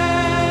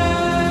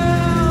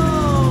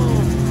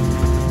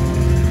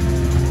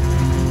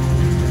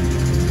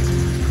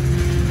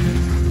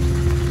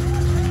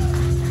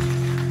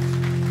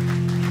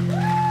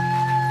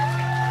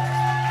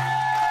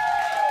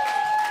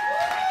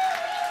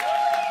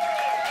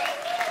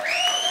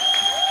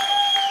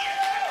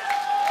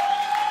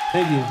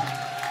 Thank you.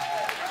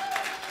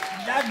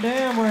 God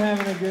damn, we're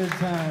having a good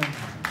time.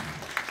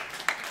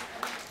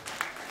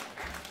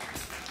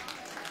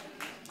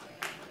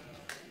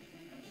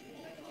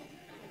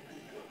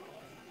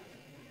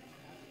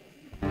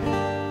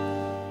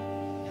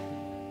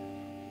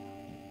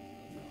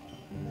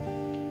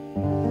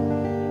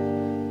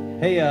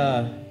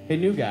 Hey,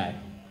 new guy.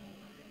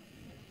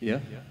 Yeah?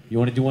 You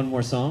want to do one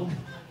more song?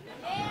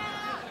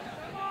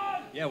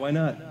 Yeah, why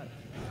not?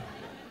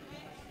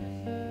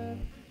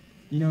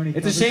 You know any It's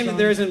a cover shame that songs?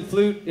 there isn't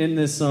flute in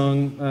this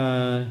song,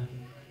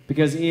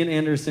 because Ian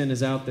Anderson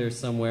is out there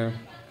somewhere.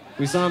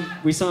 We saw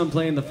him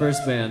play in the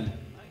first band.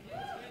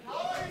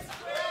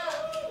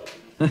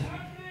 We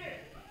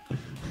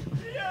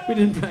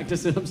didn't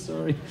practice it. I'm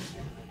sorry.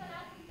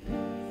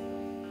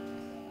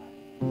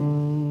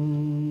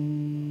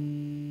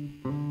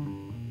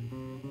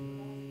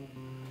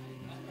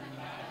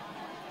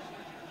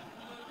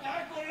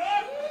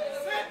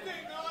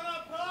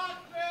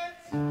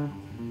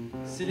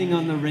 Sitting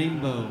on the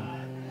rainbow.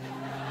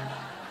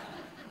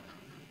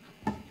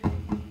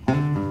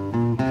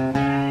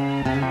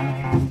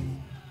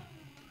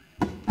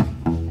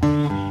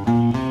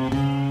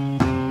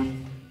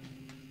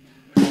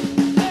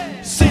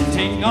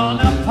 Sitting on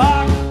a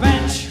park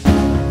bench,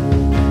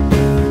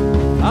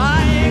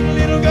 eyeing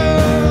little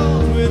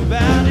girls with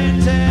bad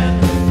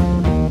intent.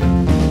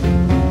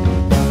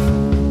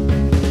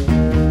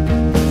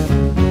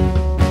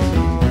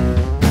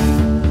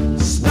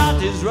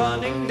 Snot is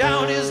running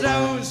down his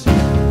nose,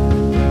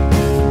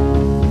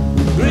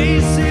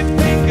 greasy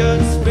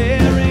fingers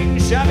sparing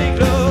shabby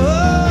clothes.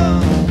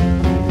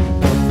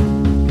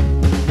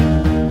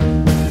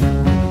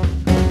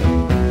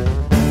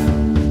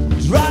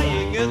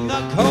 Drying in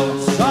the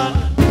cold sun,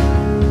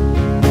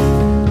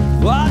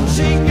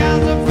 watching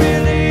as a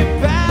pretty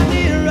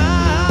panty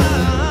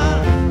run.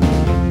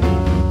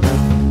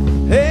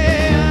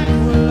 Hey,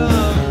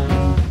 Aqualung,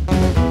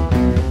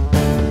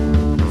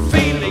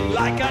 feeling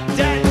like a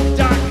dead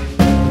duck,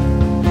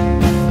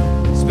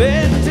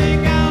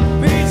 spitting out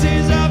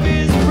pieces of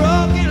his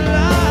broken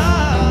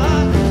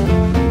luck.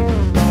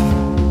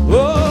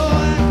 Oh,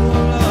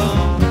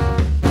 Aqualung,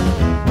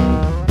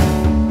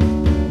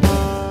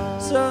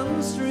 sun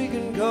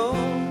streaking cold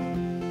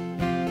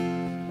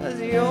as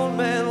the old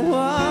man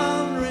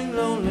wandering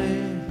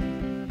lonely,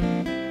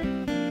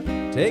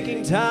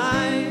 taking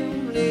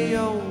time the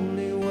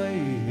only way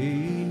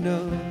he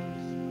knows.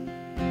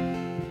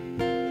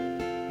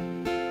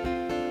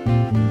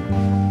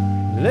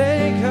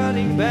 Leg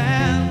hurting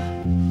bad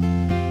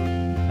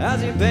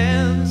as he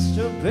bends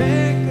to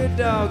pick a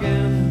dog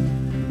in.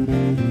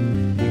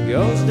 He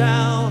goes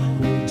down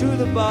to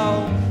the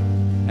ball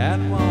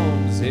and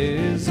warms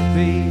his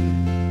feet.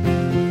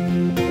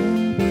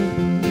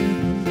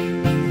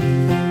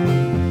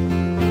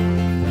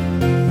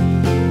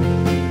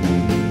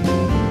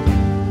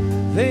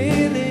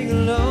 Feeling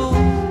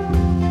alone,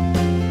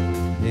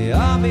 the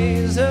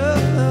armies of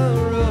the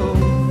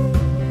road,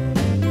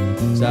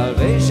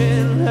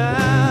 Salvation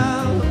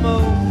Alamo,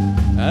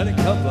 and a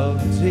cup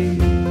of tea.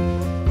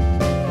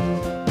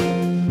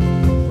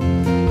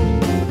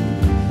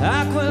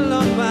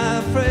 Aqualung,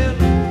 my friend,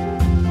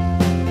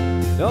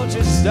 don't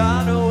you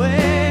start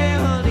away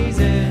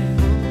uneasy.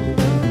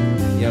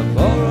 You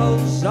poor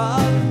old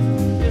son,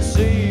 you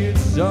see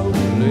it's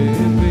only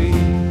me.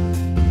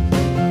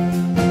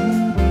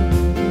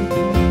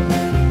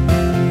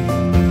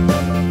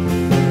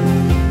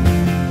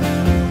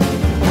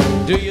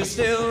 Do you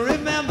still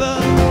remember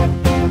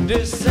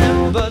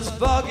December's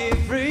foggy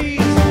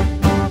freeze,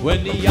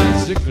 when the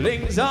ice that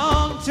clings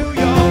on to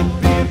your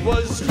feet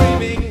was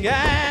screaming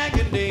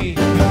agony,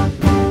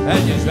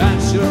 and you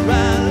scratched your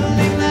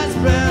rattling last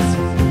breath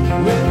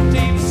with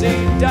deep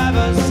sea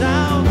diver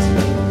sounds,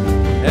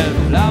 and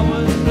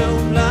flowers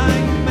bloom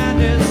like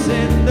madness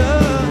in the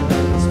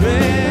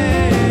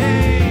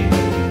spring.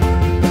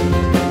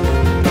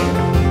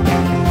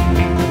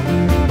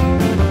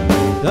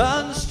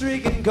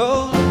 Sun-streaking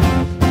cold,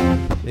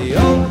 the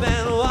old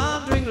man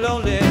wandering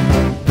lonely,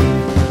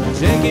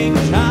 taking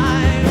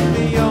time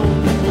the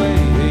only way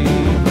he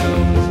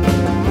knows.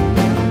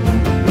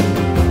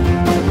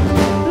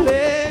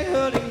 Leg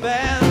hurting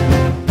bad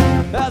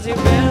as he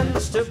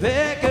bends to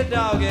pick a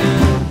dog in.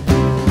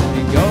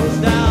 He goes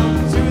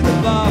down to the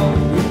bar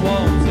with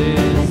warms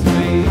his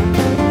feet.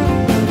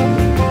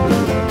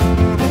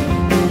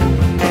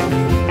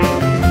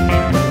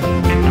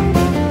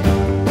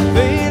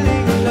 Feeling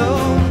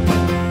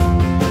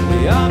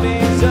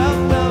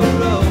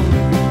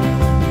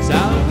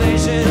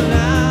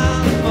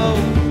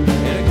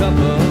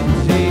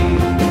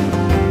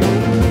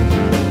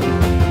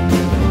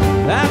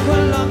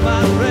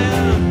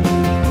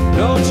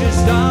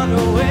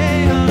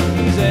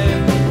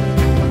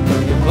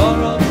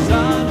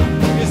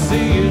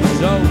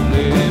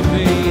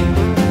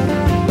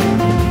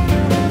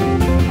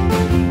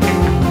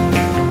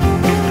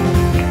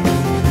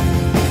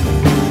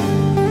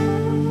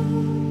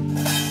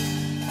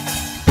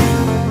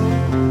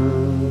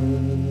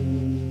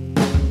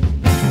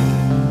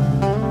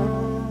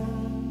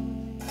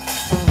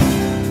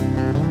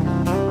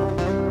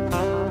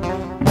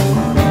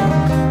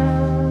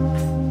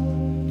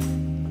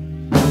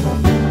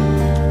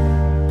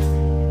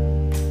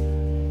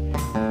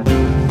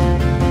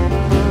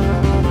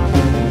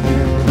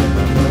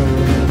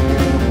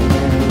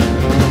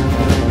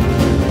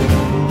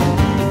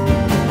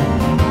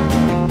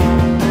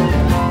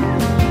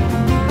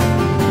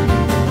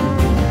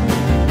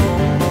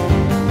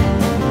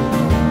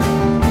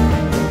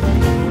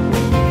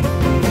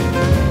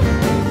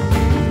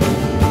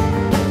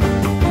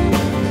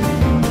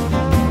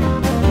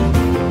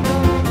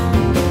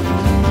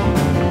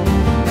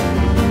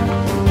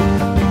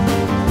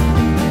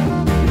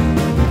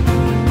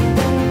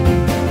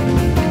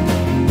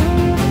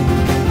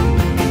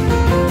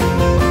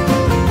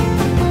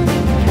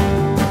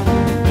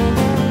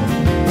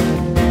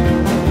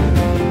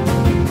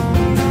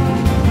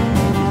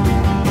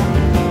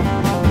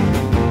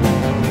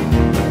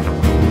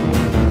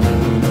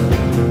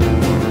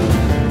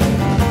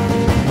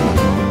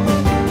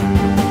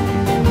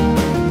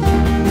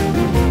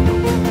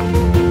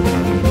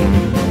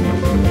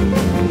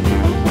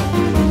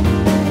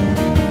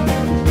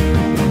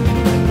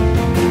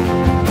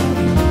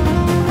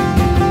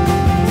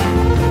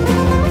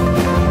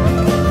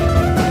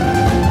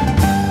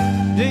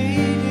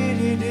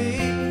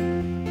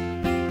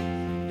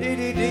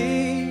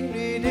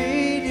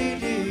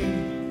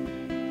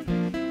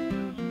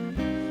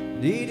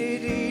Dee dee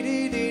dee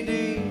dee dee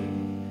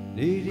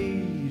dee dee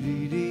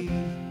dee dee.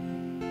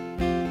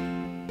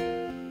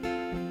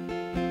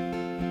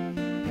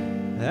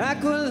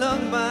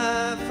 Aqualung,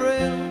 my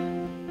friend,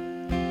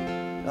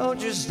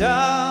 don't you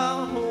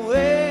stop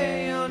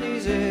away on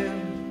his head.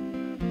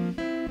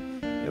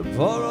 Your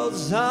poor old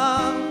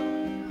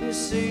song, you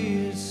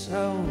see, it's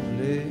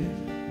only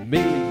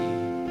me.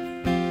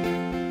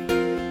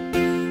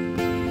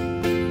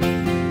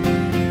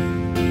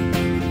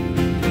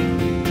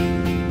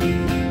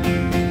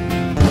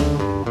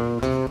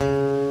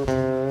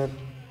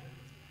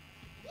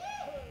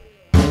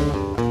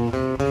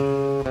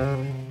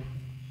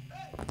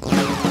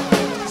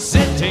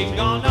 Sitting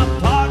on a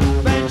park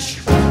bench,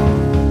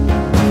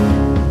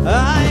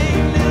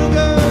 eyeing little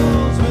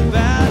girls with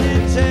bad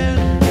intent.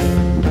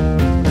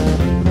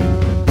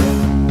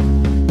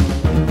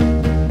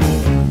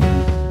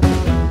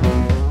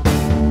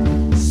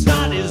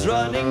 Snot is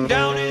running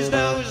down his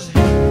nose,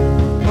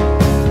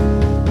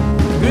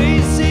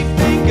 greasy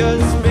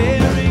fingers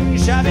smearing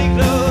shabby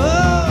clothes.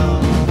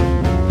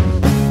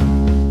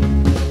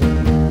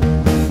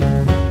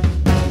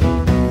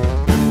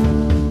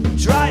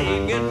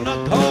 Drying in the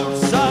cold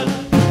sun,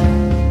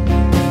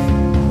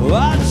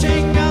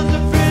 watching as the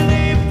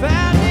frilly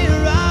panty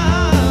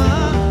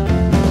run.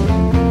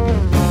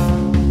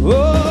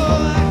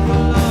 Oh,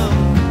 Aqualung,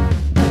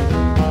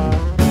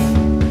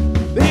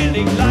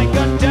 feeling like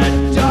a dead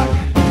duck,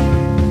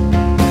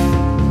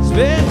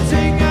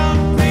 spitting out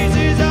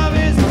pieces of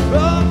his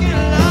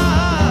broken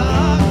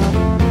luck.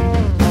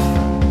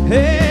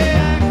 Hey,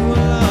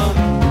 Aqualung.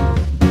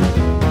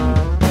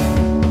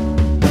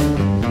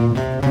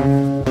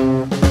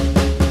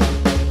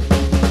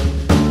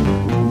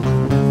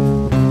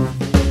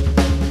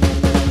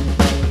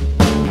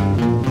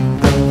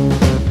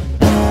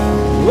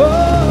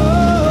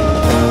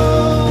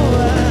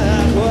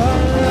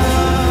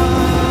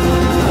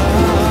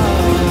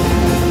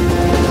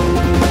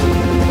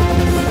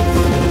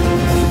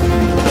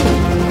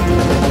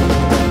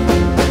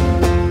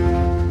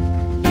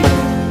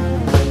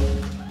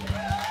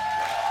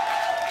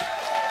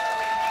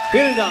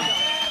 Vielen Dank.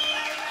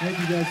 Thank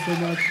you guys so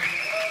much.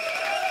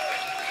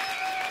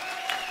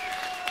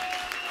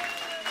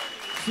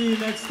 See you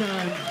next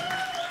time.